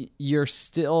 but you're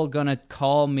still going to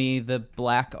call me the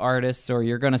black artist, or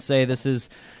you're going to say this is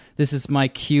my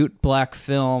cute black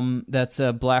film that's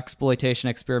a blaxploitation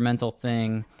experimental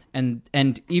thing. And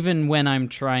even when I'm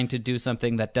trying to do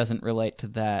something that doesn't relate to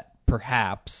that,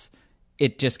 perhaps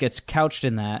it just gets couched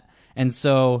in that. And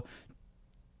so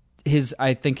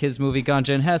I think his movie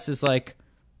Ganja and Hess is like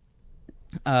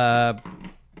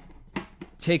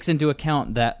takes into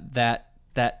account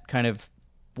that kind of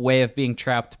way of being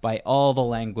trapped by all the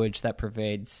language that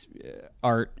pervades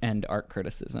art and art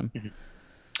criticism.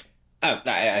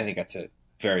 I think that's a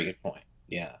very good point.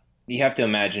 Yeah. You have to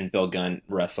imagine Bill Gunn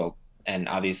wrestled, and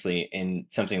obviously in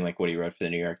something like what he wrote for the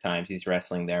New York Times, he's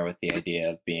wrestling there with the idea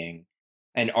of being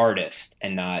an artist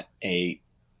and not a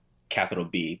capital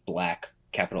B, black,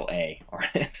 capital A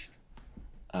artist.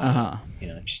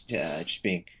 Just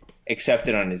being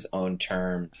accepted on his own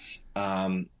terms.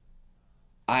 I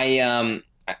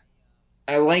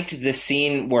liked the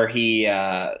scene where he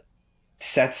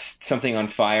sets something on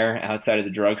fire outside of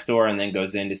the drugstore and then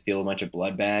goes in to steal a bunch of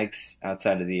blood bags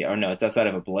outside of it's outside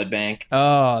of a blood bank.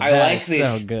 Oh, I like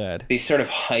so good. These sort of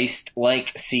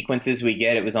heist-like sequences we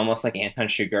get. It was almost like Anton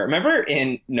Chigurh. Remember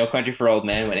in No Country for Old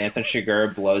Men when Anton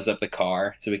Chigurh blows up the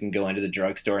car so we can go into the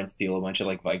drugstore and steal a bunch of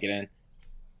like Vicodin?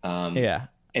 Yeah.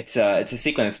 It's a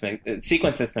sequence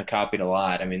that's been copied a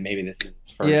lot. I mean, maybe this is its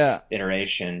first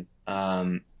iteration.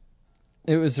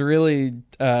 It was really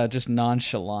just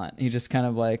nonchalant. He just kind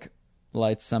of like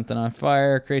lights something on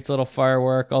fire, creates a little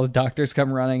firework. All the doctors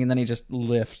come running, and then he just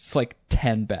lifts like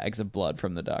 10 bags of blood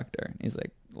from the doctor. He's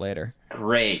like, later.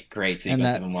 Great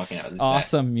sequence of him walking out with his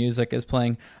awesome bag. Music is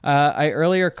playing. I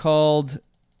earlier called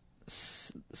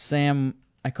Sam.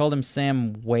 I called him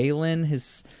Sam Whalen.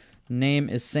 His name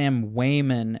is Sam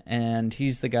Wayman, and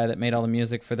he's the guy that made all the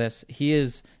music for this. He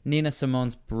is Nina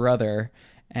Simone's brother.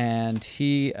 And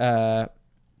he's in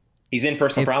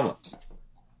Personal Problems.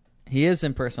 He is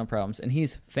in Personal Problems, and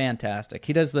he's fantastic.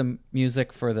 He does the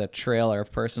music for the trailer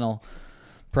of Personal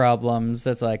Problems.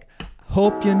 That's like,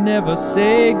 hope you never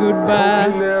say goodbye.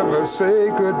 Hope you never say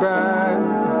goodbye.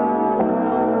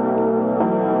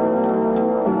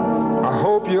 I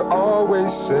hope you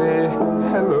always say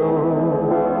hello.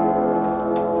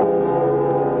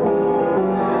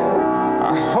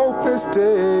 I hope this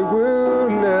day will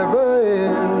never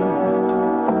end.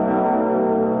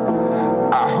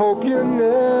 I hope you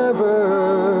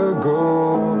never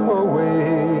go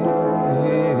away.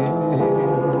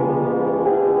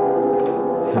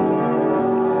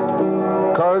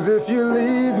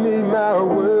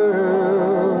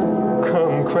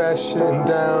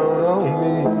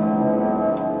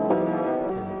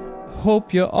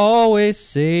 hope you always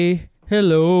say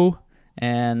hello.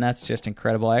 And that's just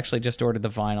incredible. I actually just ordered the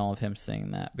vinyl of him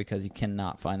singing that because you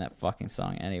cannot find that fucking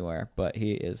song anywhere. But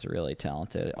he is really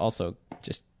talented. Also,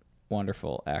 just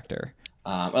wonderful actor.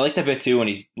 I like that bit too when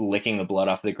he's licking the blood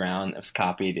off the ground. It was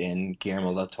copied in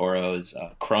Guillermo del Toro's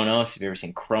Cronos. Have you ever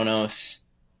seen Cronos?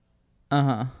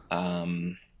 Uh-huh.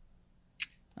 Um,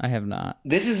 I have not.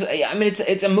 This is, I mean,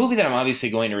 it's a movie that I'm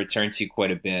obviously going to return to quite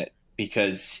a bit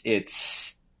because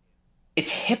it's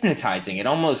hypnotizing. It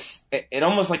almost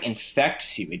like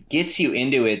infects you. It gets you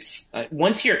into its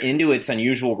once you're into its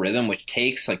unusual rhythm, which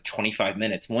takes like 25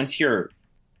 minutes. Once you're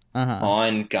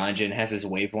on ganja and has his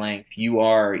wavelength,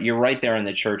 you're right there in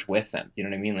the church with them. You know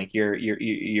what I mean? Like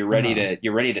you're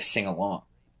ready to sing along.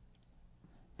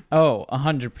 Oh,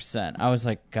 100%. I was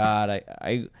like, God,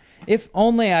 I if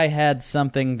only I had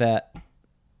something that,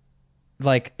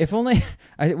 like, if only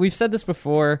we've said this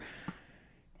before.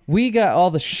 We got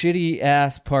all the shitty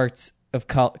ass parts of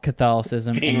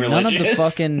Catholicism, Being and none of the religious.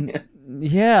 fucking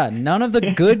none of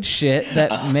the good shit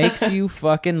that makes you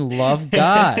fucking love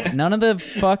God. None of the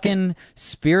fucking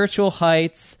spiritual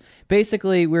heights.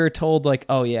 Basically, we were told like,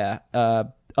 oh yeah,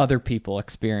 other people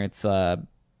experience I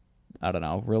don't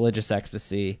know, religious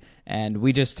ecstasy, and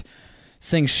we just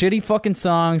sing shitty fucking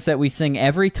songs that we sing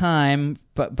every time,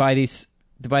 but by these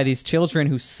children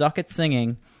who suck at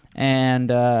singing. And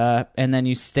then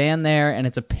you stand there, and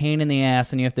it's a pain in the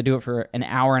ass, and you have to do it for an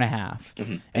hour and a half.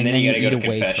 Mm-hmm. And then you gotta go to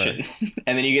confession.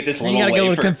 And then you get this little wafer. You gotta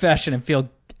go to confession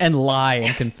and lie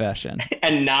in confession.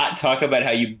 And not talk about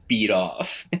how you beat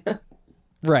off.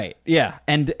 Right, yeah.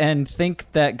 And think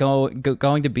that going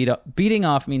to beating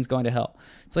off means going to hell.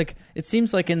 It's like, it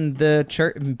seems like in the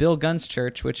church, in Bill Gunn's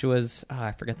church, which was,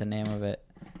 I forget the name of it.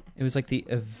 It was like the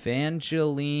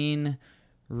Evangeline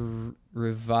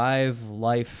Revive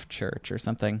Life Church or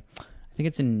something. I think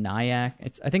it's in Nyack.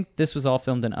 I think this was all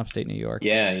filmed in upstate New York.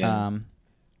 Yeah.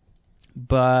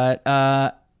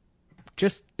 But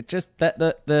just that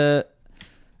the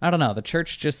I don't know, the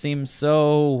church just seems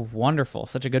so wonderful,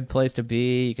 such a good place to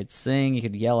be. You could sing, you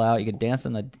could yell out, you could dance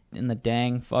in the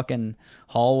dang fucking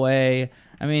hallway.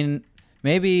 I mean,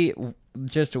 maybe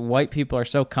just white people are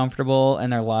so comfortable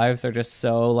and their lives are just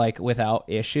so like without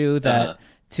issue that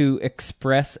to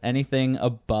express anything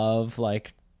above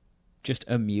like just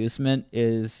amusement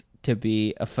is to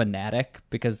be a fanatic,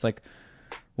 because like,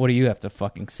 what do you have to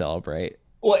fucking celebrate?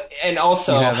 Well, and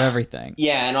also you have everything.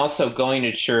 Yeah, and also going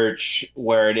to church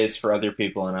where it is for other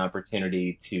people an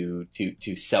opportunity to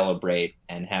celebrate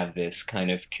and have this kind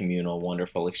of communal,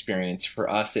 wonderful experience. For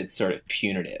us, it's sort of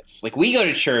punitive. Like, we go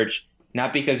to church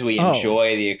not because we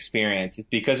enjoy the experience; it's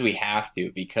because we have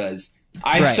to. Because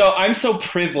I'm so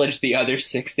privileged the other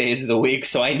 6 days of the week,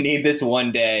 so I need this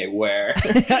one day where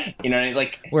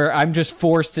where I'm just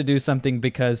forced to do something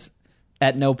because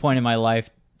at no point in my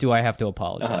life do I have to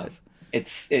apologize.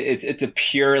 It's a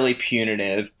purely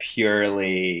punitive,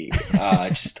 purely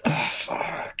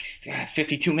fuck.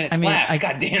 52 minutes left.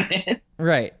 God damn it.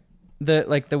 Right.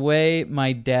 The way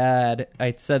my dad,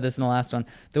 I said this in the last one,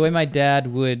 the way my dad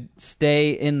would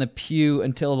stay in the pew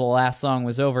until the last song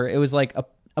was over, it was like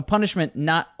a punishment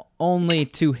not only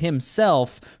to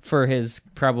himself for his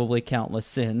probably countless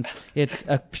sins, it's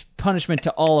a punishment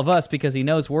to all of us because he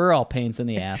knows we're all pains in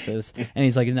the asses. And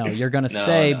he's like, no, you're going to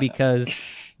stay because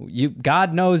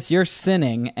God knows you're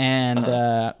sinning, and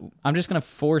I'm just going to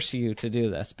force you to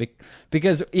do this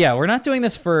because we're not doing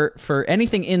this for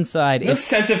anything inside. No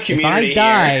sense of community. If I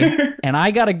die here. and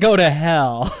I got to go to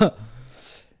hell,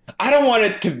 I don't want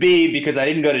it to be because I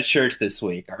didn't go to church this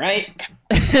week. All right,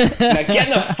 now get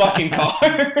in the fucking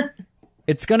car.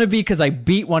 It's going to be because I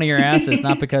beat one of your asses,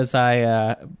 not because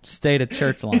I stayed at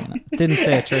church long enough. Didn't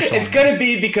stay at church long enough. It's going to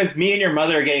be because me and your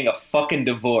mother are getting a fucking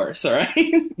divorce, all right?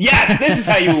 Yes, this is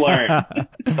how you learn.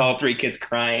 All three kids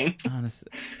crying. Honestly.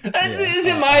 Is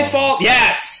it my fault?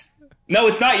 Yes. No,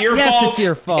 it's not your fault. Yes, it's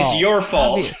your fault. It's your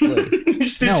fault. Obviously.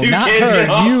 Just the No, two not kids her. get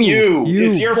off You.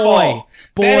 It's your Boy. fault.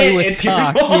 Boy Bennett, with it's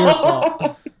cock. your Your fault.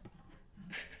 fault.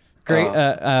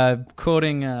 Great.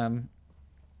 Quoting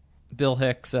Bill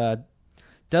Hicks,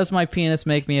 does my penis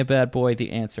make me a bad boy?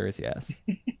 The answer is yes.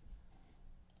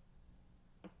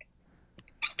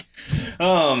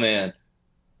 Oh, man.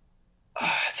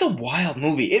 It's a wild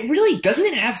movie. It really doesn't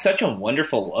it have such a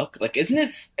wonderful look? Like, isn't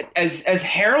it as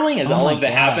harrowing as all of the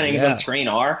happenings on screen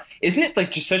are? Isn't it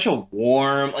like just such a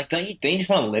warm, like, don't you just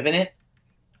want to live in it?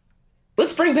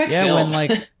 Let's bring back film.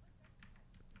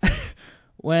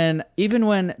 When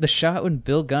the shot when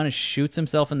Bill Gunn shoots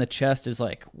himself in the chest is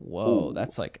like, whoa,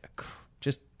 that's like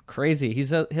just crazy. He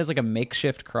has like a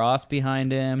makeshift cross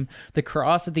behind him. The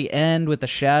cross at the end with the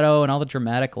shadow and all the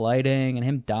dramatic lighting and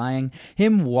him dying.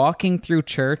 Him walking through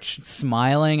church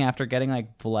smiling after getting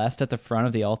like blessed at the front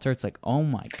of the altar. It's like, oh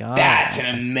my God. That's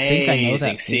an I think I know amazing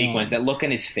that sequence. feeling. That look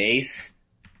in his face.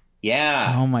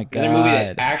 Yeah. Oh my Another movie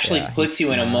that God. actually Yeah, puts he's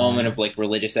you in a smiling. moment of like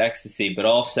religious ecstasy, but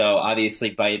also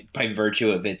obviously by virtue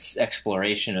of its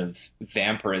exploration of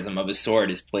vampirism of a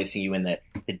sort is placing you in the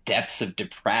depths of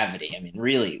depravity. I mean,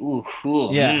 really,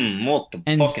 Yeah. molto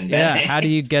And fucking yeah, bene. how do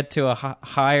you get to a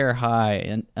higher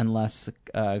high unless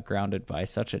grounded by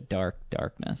such a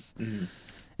darkness? Mhm.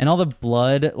 And all the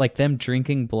blood, like them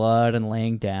drinking blood and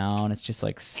laying down, it's just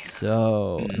like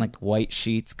so, and like white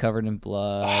sheets covered in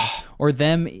blood, or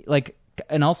them like,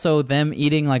 and also them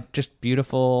eating like just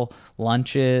beautiful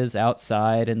lunches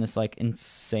outside in this like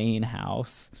insane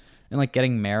house, and like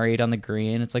getting married on the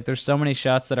green. It's like there's so many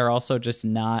shots that are also just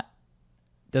not,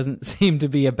 doesn't seem to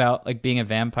be about like being a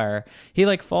vampire. He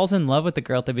like falls in love with the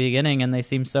girl at the beginning, and they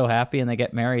seem so happy, and they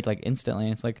get married like instantly.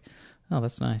 And it's like, oh,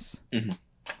 that's nice. Mhm.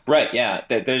 Right, yeah.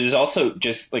 There's also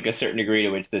just like a certain degree to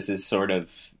which this is sort of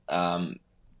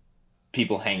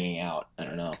people hanging out. I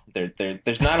don't know.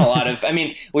 There's not a lot of. I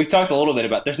mean, we've talked a little bit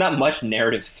about. There's not much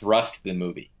narrative thrust to the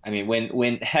movie. I mean,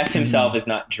 when Hess himself is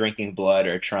not drinking blood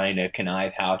or trying to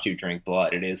connive how to drink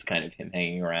blood, it is kind of him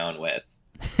hanging around with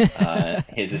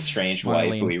his estranged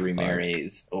wife who he Marlene Clark.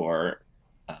 remarries, or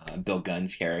Bill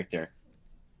Gunn's character.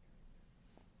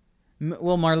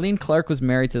 Well, Marlene Clark was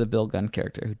married to the Bill Gunn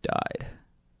character who died.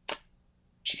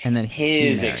 She's And then he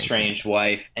his marries estranged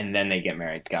wife, and then they get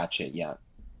married. Gotcha. Yeah.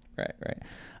 Right.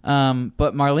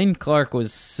 But Marlene Clark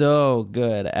was so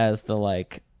good as the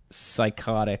like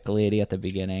psychotic lady at the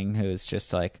beginning who's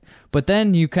just like, but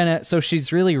then you kind of, so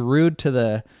she's really rude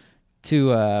to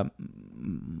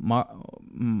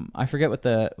I forget what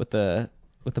the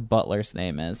butler's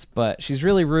name is, but she's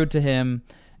really rude to him.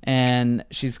 And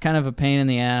she's kind of a pain in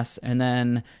the ass. And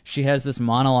then she has this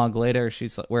monologue later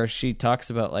where she talks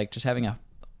about like just having a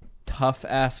tough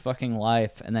ass fucking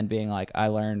life, and then being like, I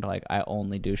learned like I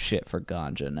only do shit for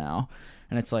ganja now.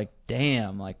 And it's like,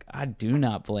 damn, like I do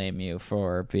not blame you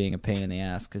for being a pain in the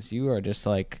ass, because you are just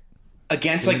like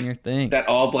Against doing like your thing. that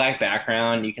all black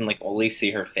background, you can like only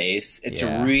see her face. It's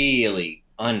Yeah. a really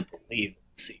unbelievable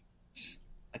sequence.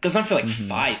 It goes on for like Mm-hmm.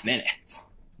 5 minutes,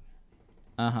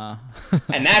 Uh-huh.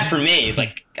 and that for me,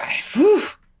 like, whew,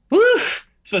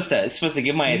 it's supposed to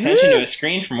give my attention to a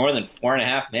screen for more than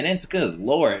 4.5 minutes. Good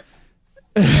lord.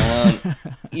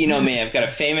 You know me, I've got a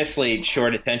famously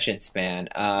short attention span.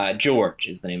 George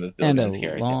is the name of Bill And a Gunn's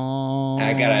character. long...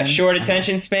 I got a short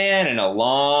attention span and a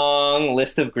long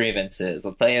list of grievances.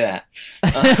 I'll tell you that.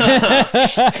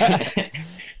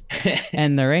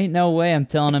 And there ain't no way I'm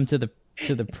telling him to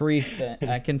the priest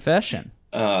at confession.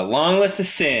 Long list of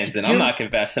sins, and you- I'm not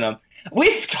confessing them.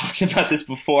 We've talked about this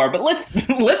before, but let's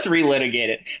relitigate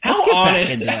it. How Let's get back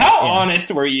honest? into that, How yeah. honest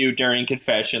were you during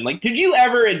confession? Like, did you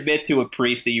ever admit to a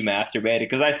priest that you masturbated?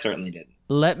 Because I certainly didn't.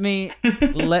 Let me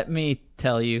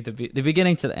tell you the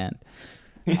beginning to the end.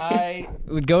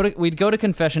 We'd go to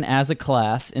confession as a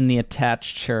class in the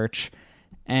attached church,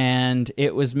 and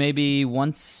it was maybe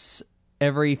once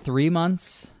every 3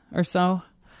 months or so.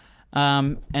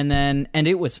 And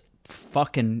it was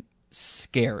fucking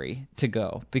scary to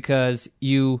go, because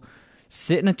you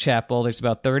sit in a chapel, there's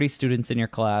about 30 students in your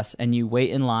class, and you wait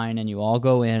in line, and you all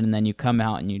go in, and then you come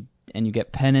out and you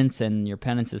get penance, and your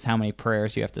penance is how many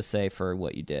prayers you have to say for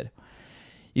what you did.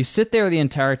 You sit there the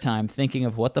entire time thinking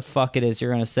of what the fuck it is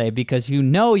you're going to say, because you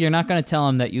know you're not going to tell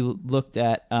them that you looked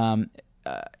at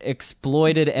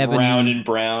exploited ebony Round and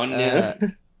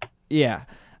brown. yeah,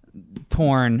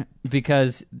 porn,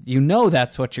 because you know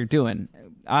that's what you're doing.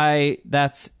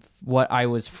 That's what I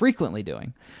was frequently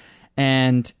doing.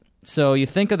 And so you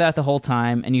think of that the whole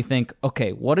time, and you think,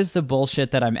 okay, what is the bullshit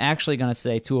that I'm actually going to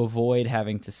say to avoid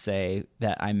having to say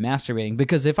that I'm masturbating?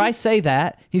 Because if I say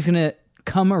that, he's going to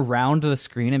come around the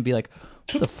screen and be like,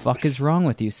 what the fuck is wrong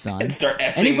with you, son? And start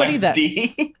Xing my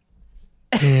D.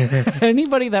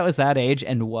 Anybody that was that age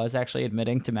and was actually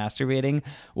admitting to masturbating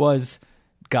was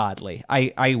godly.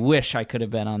 I wish I could have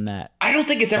been on that. I don't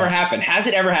think it's ever happened. Has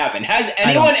it ever happened? Has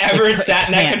anyone ever sat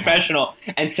in that can't. confessional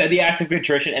and said the act of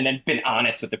contrition and then been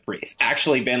honest with the priest?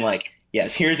 Actually been like,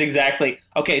 yes, here's exactly...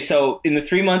 Okay, so in the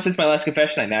 3 months since my last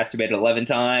confession, I masturbated 11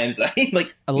 times.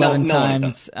 Like 11 no one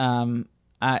has times.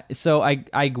 So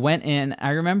I went in.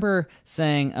 I remember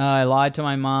saying I lied to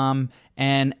my mom,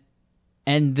 and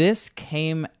this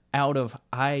came out of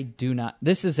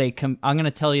This is I'm going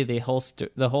to tell you the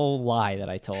whole lie that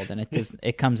I told, and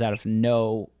it comes out of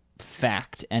no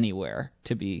fact anywhere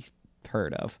to be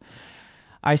heard of.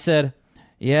 I said,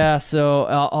 Yeah, so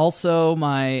also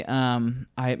my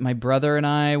brother and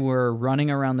I were running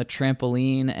around the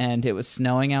trampoline, and it was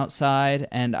snowing outside,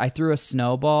 and I threw a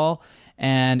snowball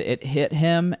and it hit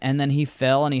him, and then he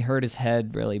fell and he hurt his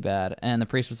head really bad. And the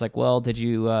priest was like, "Well, did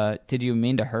you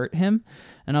mean to hurt him?"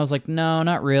 And I was like, "No,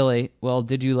 not really." "Well,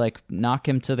 did you like knock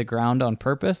him to the ground on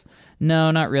purpose?"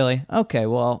 "No, not really." "Okay,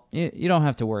 well, you don't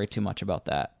have to worry too much about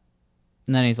that."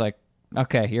 And then he's like,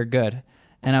 "Okay, you're good."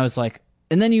 And I was like,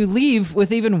 and then you leave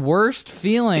with even worse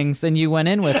feelings than you went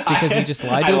in with because you just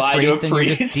lied to a priest and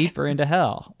you're just deeper into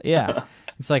hell. Yeah.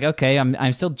 It's like, okay,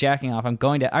 I'm still jacking off. I'm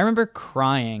going to. I remember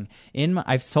crying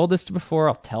I've told this before.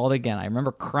 I'll tell it again. I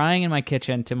remember crying in my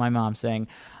kitchen to my mom saying,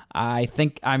 "I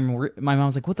think my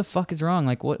mom's like, what the fuck is wrong?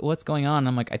 Like, what's going on?" And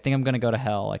I'm like, "I think I'm going to go to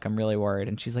hell. Like, I'm really worried."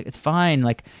 And she's like, "It's fine.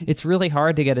 Like, it's really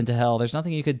hard to get into hell. There's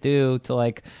nothing you could do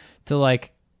to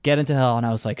get into hell." And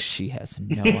I was like, she has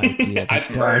no idea.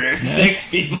 I've murdered 6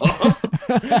 people.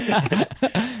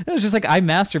 It was just like, I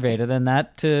masturbated, and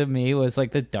that to me was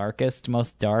like the darkest,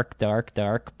 most dark,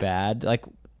 bad, like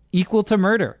equal to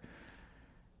murder.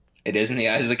 It is in the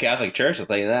eyes of the Catholic Church, I'll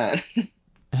tell you that.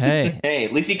 Hey,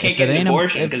 at least you can't get an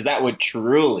abortion, because that would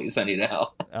truly send you to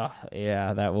hell. Oh,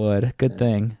 yeah, that would. Good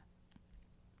thing.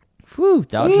 Whew,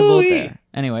 dodged a bullet there.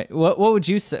 Anyway, what would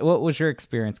you say? What was your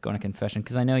experience going to confession?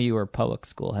 Because I know you were a public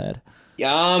school head.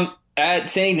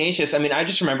 At St. Ignatius, I mean, I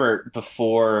just remember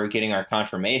before getting our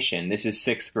confirmation, this is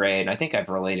 6th grade, and I think I've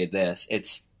related this.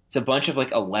 It's a bunch of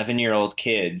like 11-year-old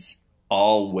kids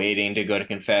all waiting to go to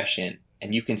confession,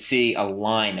 and you can see a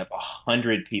line of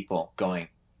 100 people going,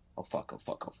 "Oh fuck, oh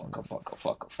fuck, oh fuck, oh fuck, oh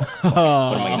fuck, oh fuck, oh fuck.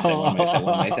 What am I gonna say? What am I gonna say?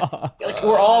 What am I gonna say?" Like,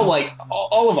 we're all like,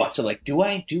 all of us are like, do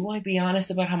I be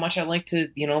honest about how much I like to,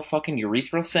 fucking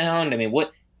urethral sound? I mean,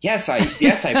 what? Yes, I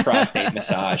prostate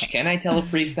massage. Can I tell a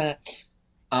priest that?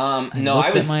 No,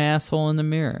 I was at my asshole in the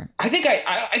mirror. I think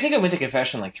I went to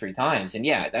confession like 3 times, and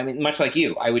yeah, I mean, much like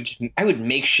you, I would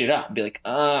make shit up and be like,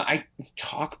 I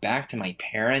talk back to my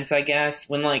parents, I guess,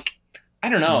 when like, I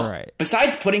don't know. Right.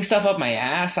 Besides putting stuff up my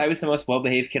ass, I was the most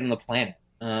well-behaved kid on the planet.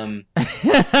 You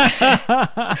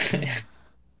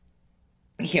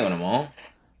can't win them all.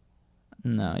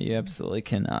 No, you absolutely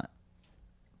cannot.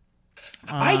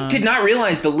 I did not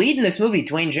realize the lead in this movie,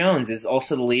 Dwayne Jones, is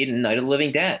also the lead in Night of the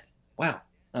Living Dead. Wow.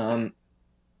 2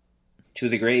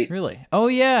 of the great. Really? Oh,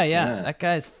 yeah. That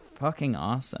guy's fucking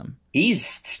awesome. He's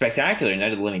spectacular in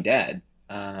Night of the Living Dead.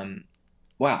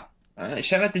 Wow.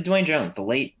 Shout out to Dwayne Jones, the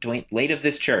late of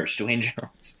this church, Dwayne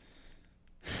Jones.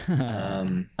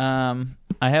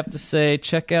 I have to say,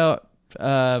 check out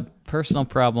Personal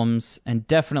Problems, and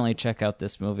definitely check out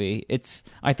this movie.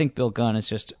 I think Bill Gunn is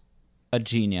just a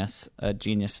genius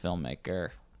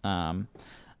filmmaker.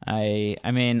 I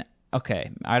mean,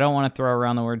 okay, I don't want to throw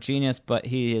around the word genius, but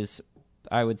he is,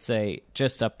 I would say,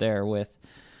 just up there with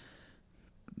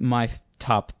my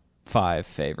top 5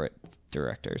 favorite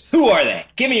directors. Who are they?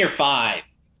 Give me your 5.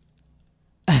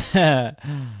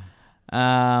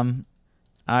 I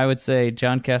would say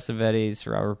John Cassavetes,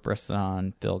 Robert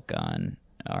Bresson, Bill Gunn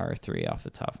are 3 off the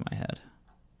top of my head.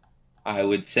 I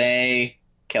would say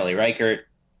Kelly Reichardt,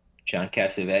 John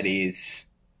Cassavetes,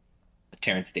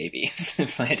 Terrence Davies,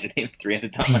 if I had to name 3 at the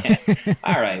top of my head.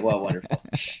 All right, well, wonderful.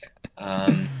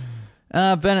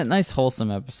 Bennett, nice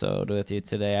wholesome episode with you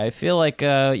today. I feel like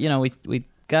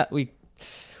we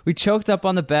choked up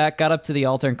on the back, got up to the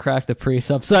altar, and cracked the priest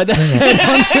upside down.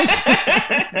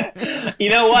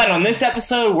 You know what? On this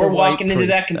episode, we're walking into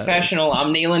that confessional.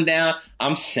 I'm kneeling down.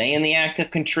 I'm saying the act of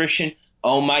contrition.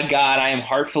 Oh my God, I am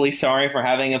heartfully sorry for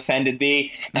having offended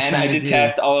thee, and I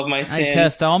detest all of my sins. I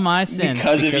detest all my sins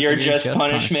because of your just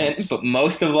punishment, but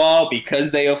most of all,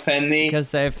 because they offend thee. Because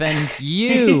they offend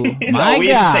you, my we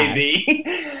God. Say thee.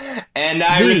 And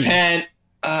I repent.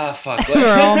 Fuck.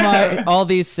 For all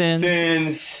these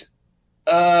sins.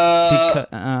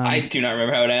 I do not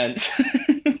remember how it ends.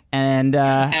 and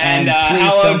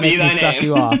hallowed be thy suck name.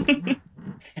 You off.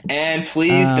 And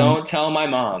please don't tell my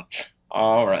mom.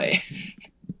 All right.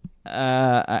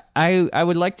 I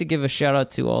would like to give a shout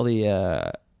out to all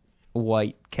the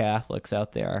white Catholics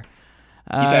out there.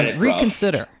 You've had it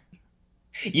reconsider. Rough.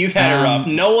 You've had it rough.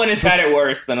 No one has had it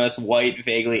worse than us white,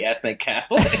 vaguely ethnic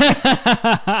Catholics.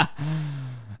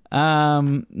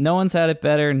 No one's had it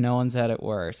better. No one's had it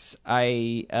worse.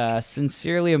 I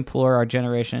sincerely implore our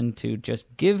generation to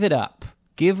just give it up.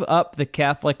 Give up the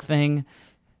Catholic thing.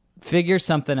 Figure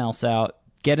something else out.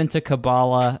 Get into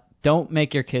Kabbalah. Don't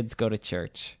make your kids go to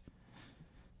church.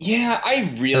 Yeah,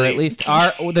 I really... Or at least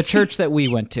the church that we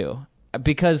went to.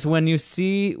 Because when you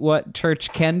see what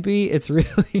church can be, it's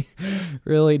really,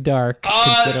 really dark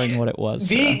considering what it was.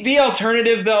 The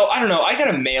alternative, though, I don't know. I got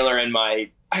a mailer in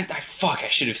my I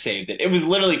should have saved it. It was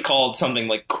literally called something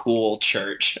like Cool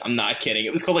Church. I'm not kidding.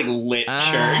 It was called like Lit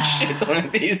Church. It's one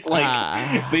of these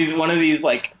one of these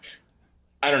like,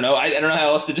 I don't know. I don't know how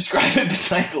else to describe it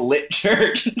besides Lit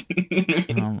Church.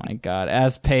 Oh my god!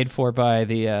 As paid for by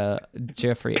the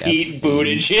Jeffrey Pete Epstein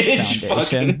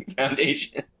Buttigieg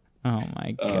Foundation. Oh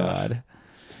my god.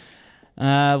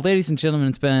 Ladies and gentlemen,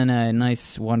 it's been a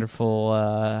nice,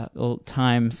 wonderful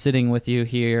time sitting with you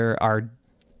here.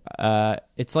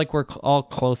 It's like we're all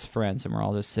close friends, and we're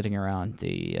all just sitting around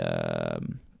the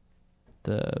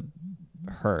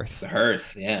hearth. The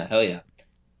hearth, yeah, hell yeah.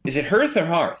 Is it hearth or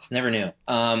hearth? Never knew.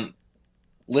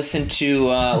 Listen to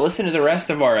the rest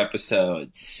of our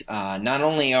episodes. Not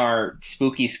only our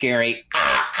spooky, scary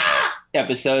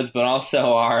episodes, but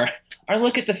also our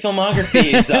look at the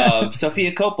filmographies of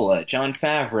Sofia Coppola, Jon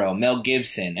Favreau, Mel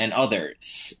Gibson, and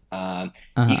others. You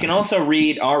can also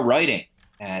read our writing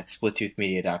at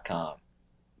splittoothmedia.com.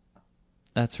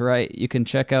 That's right. You can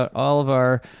check out all of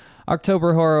our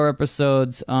October horror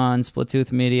episodes on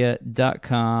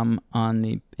splittoothmedia.com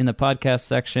in the podcast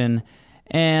section,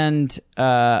 and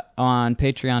on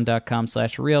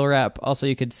patreon.com/realrap. Also,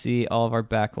 you could see all of our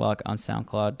backlog on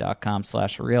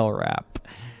soundcloud.com/realrap.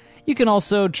 You can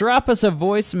also drop us a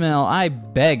voicemail. I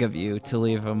beg of you to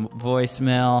leave a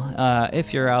voicemail.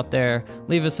 If you're out there,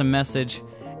 leave us a message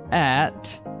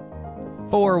at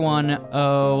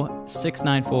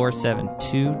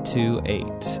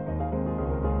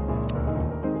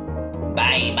 410-694-7228.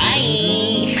 Bye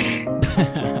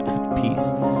bye.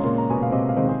 Peace.